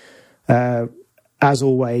Society. As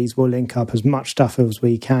always, we'll link up as much stuff as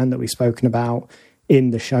we can that we've spoken about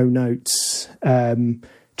in the show notes.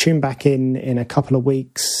 Tune back in a couple of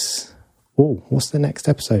weeks. Oh, what's the next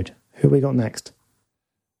episode? Who we got next?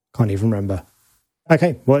 Can't even remember.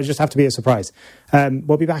 Okay, well, it'll just have to be a surprise.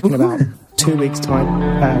 We'll be back in about 2 weeks'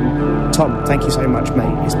 time. Tom, thank you so much,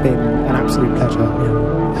 mate. It's been an absolute pleasure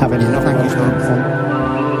having another on.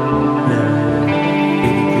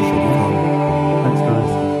 Thanks,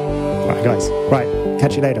 guys. Right, guys. Right,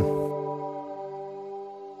 catch you later.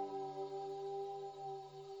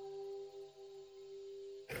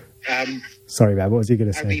 Sorry, man. What was you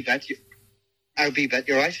going to say? I'll be back.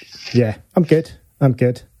 You're right. Yeah, I'm good.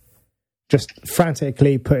 Just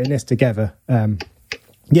frantically putting this together.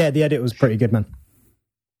 Yeah, the edit was pretty good, man.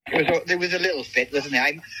 There was a little fit, wasn't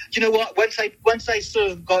there? Do you know what? Once I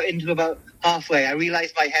sort of got into about halfway, I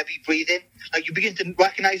realised my heavy breathing. Like, you begin to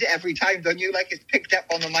recognise it every time, don't you? Like, it's picked up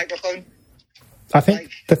on the microphone. I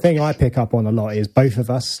think the thing I pick up on a lot is both of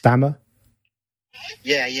us stammer.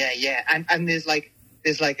 Yeah. And there's like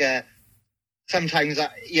a sometimes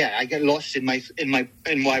I get lost in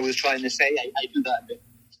what I was trying to say. I do that a bit.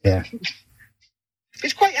 Yeah.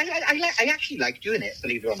 It's quite. I actually like doing it.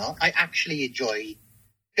 Believe it or not, I actually enjoy.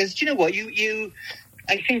 Because do you know what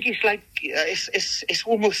I think it's like it's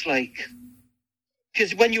almost like,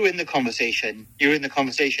 because when you're in the conversation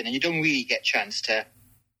and you don't really get a chance to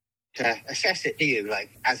assess it, do you? Like,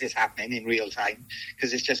 as it's happening in real time,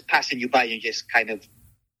 because it's just passing you by and just kind of,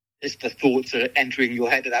 it's the thoughts that are entering your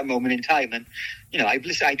head at that moment in time. And I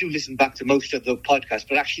do listen back to most of the podcasts,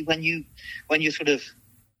 but actually when you're sort of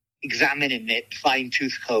examining it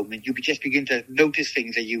fine-tooth comb, and you just begin to notice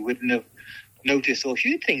things that you wouldn't have noticed, or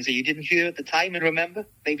hear things that you didn't hear at the time and remember.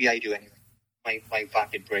 Maybe I do anyway. My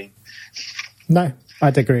fucking brain. No,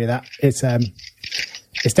 I'd agree with that. It's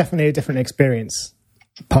definitely a different experience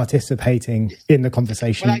participating in the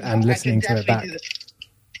conversation and listening to it back.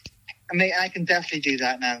 I can definitely do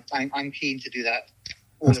that now. I'm keen to do that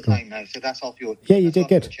all the time now. So that's off your Yeah, you did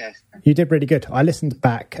good. You did really good. I listened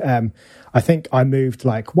back. I think I moved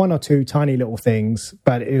like one or two tiny little things,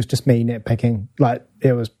 but it was just me nitpicking. Like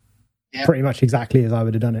it was pretty much exactly as I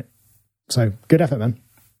would have done it. So good effort, man.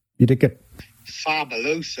 You did good.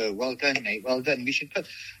 Fabuloso. Well done, mate. Well done. We should put...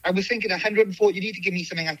 I was thinking 140... You need to give me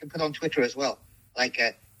something I can put on Twitter as well. Like,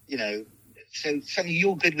 so something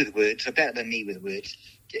you're good with words, or better than me with words.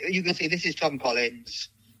 You can say, this is Tom Collins.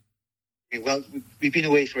 Well, we've been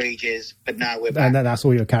away for ages, but now we're back. And then that's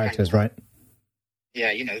all your characters, right?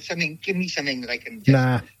 Yeah, something... Give me something that I can just...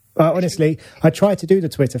 Nah. Honestly, I tried to do the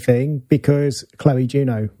Twitter thing because Chloe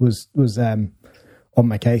Juno was on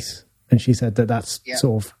my case, and she said that's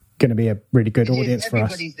sort of going to be a really good audience for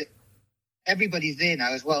us. Everybody's there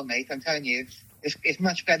now as well, mate. I'm telling you, it's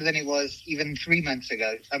much better than it was even 3 months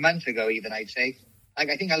ago, a month ago even, I'd say. Like,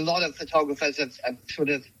 I think a lot of photographers have sort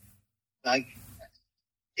of, like,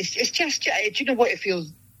 it's just, do you know what it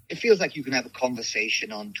feels? It feels like you can have a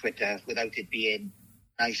conversation on Twitter without it being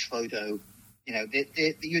nice photo.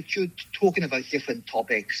 You're talking about different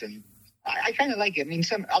topics, and I kind of like it. I mean,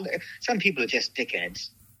 some people are just dickheads.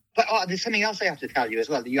 But there's something else I have to tell you as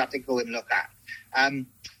well that you have to go and look at. Do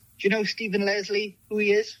you know Stephen Leslie, who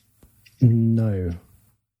he is? No.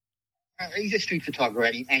 He's a street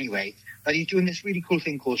photographer anyway, but he's doing this really cool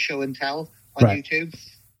thing called Show and Tell on YouTube,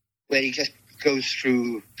 where he just goes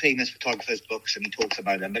through famous photographers' books and he talks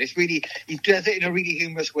about them. But he does it in a really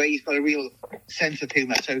humorous way. He's got a real sense of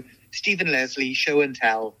humor. So Stephen Leslie, Show and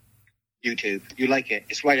Tell, YouTube. You like it.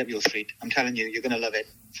 It's right up your street. I'm telling you, you're going to love it.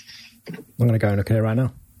 I'm going to go and look at it right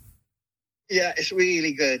now. Yeah, it's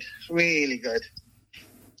really good. Really good.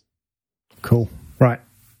 Cool. Right.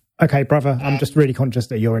 Okay, brother. I'm just really conscious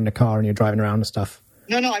that you're in the car and you're driving around and stuff.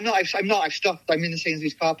 No, I'm not. I'm not. I've stopped. I'm in the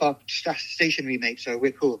Sainsbury's car park stationary, mate. So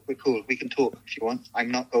we're cool. We can talk if you want.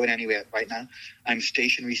 I'm not going anywhere right now. I'm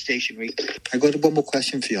stationary. I got one more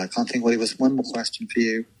question for you. I can't think what it was. One more question for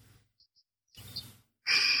you.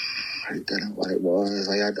 I don't know what it was.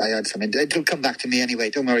 I had something. It'll come back to me anyway.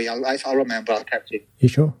 Don't worry. I'll remember. I'll text you. You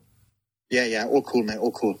sure? Yeah. All cool, mate.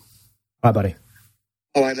 All cool. Bye, buddy.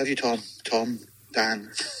 Oh, I love you, Tom.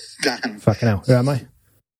 Dan. Fucking hell. Who am I?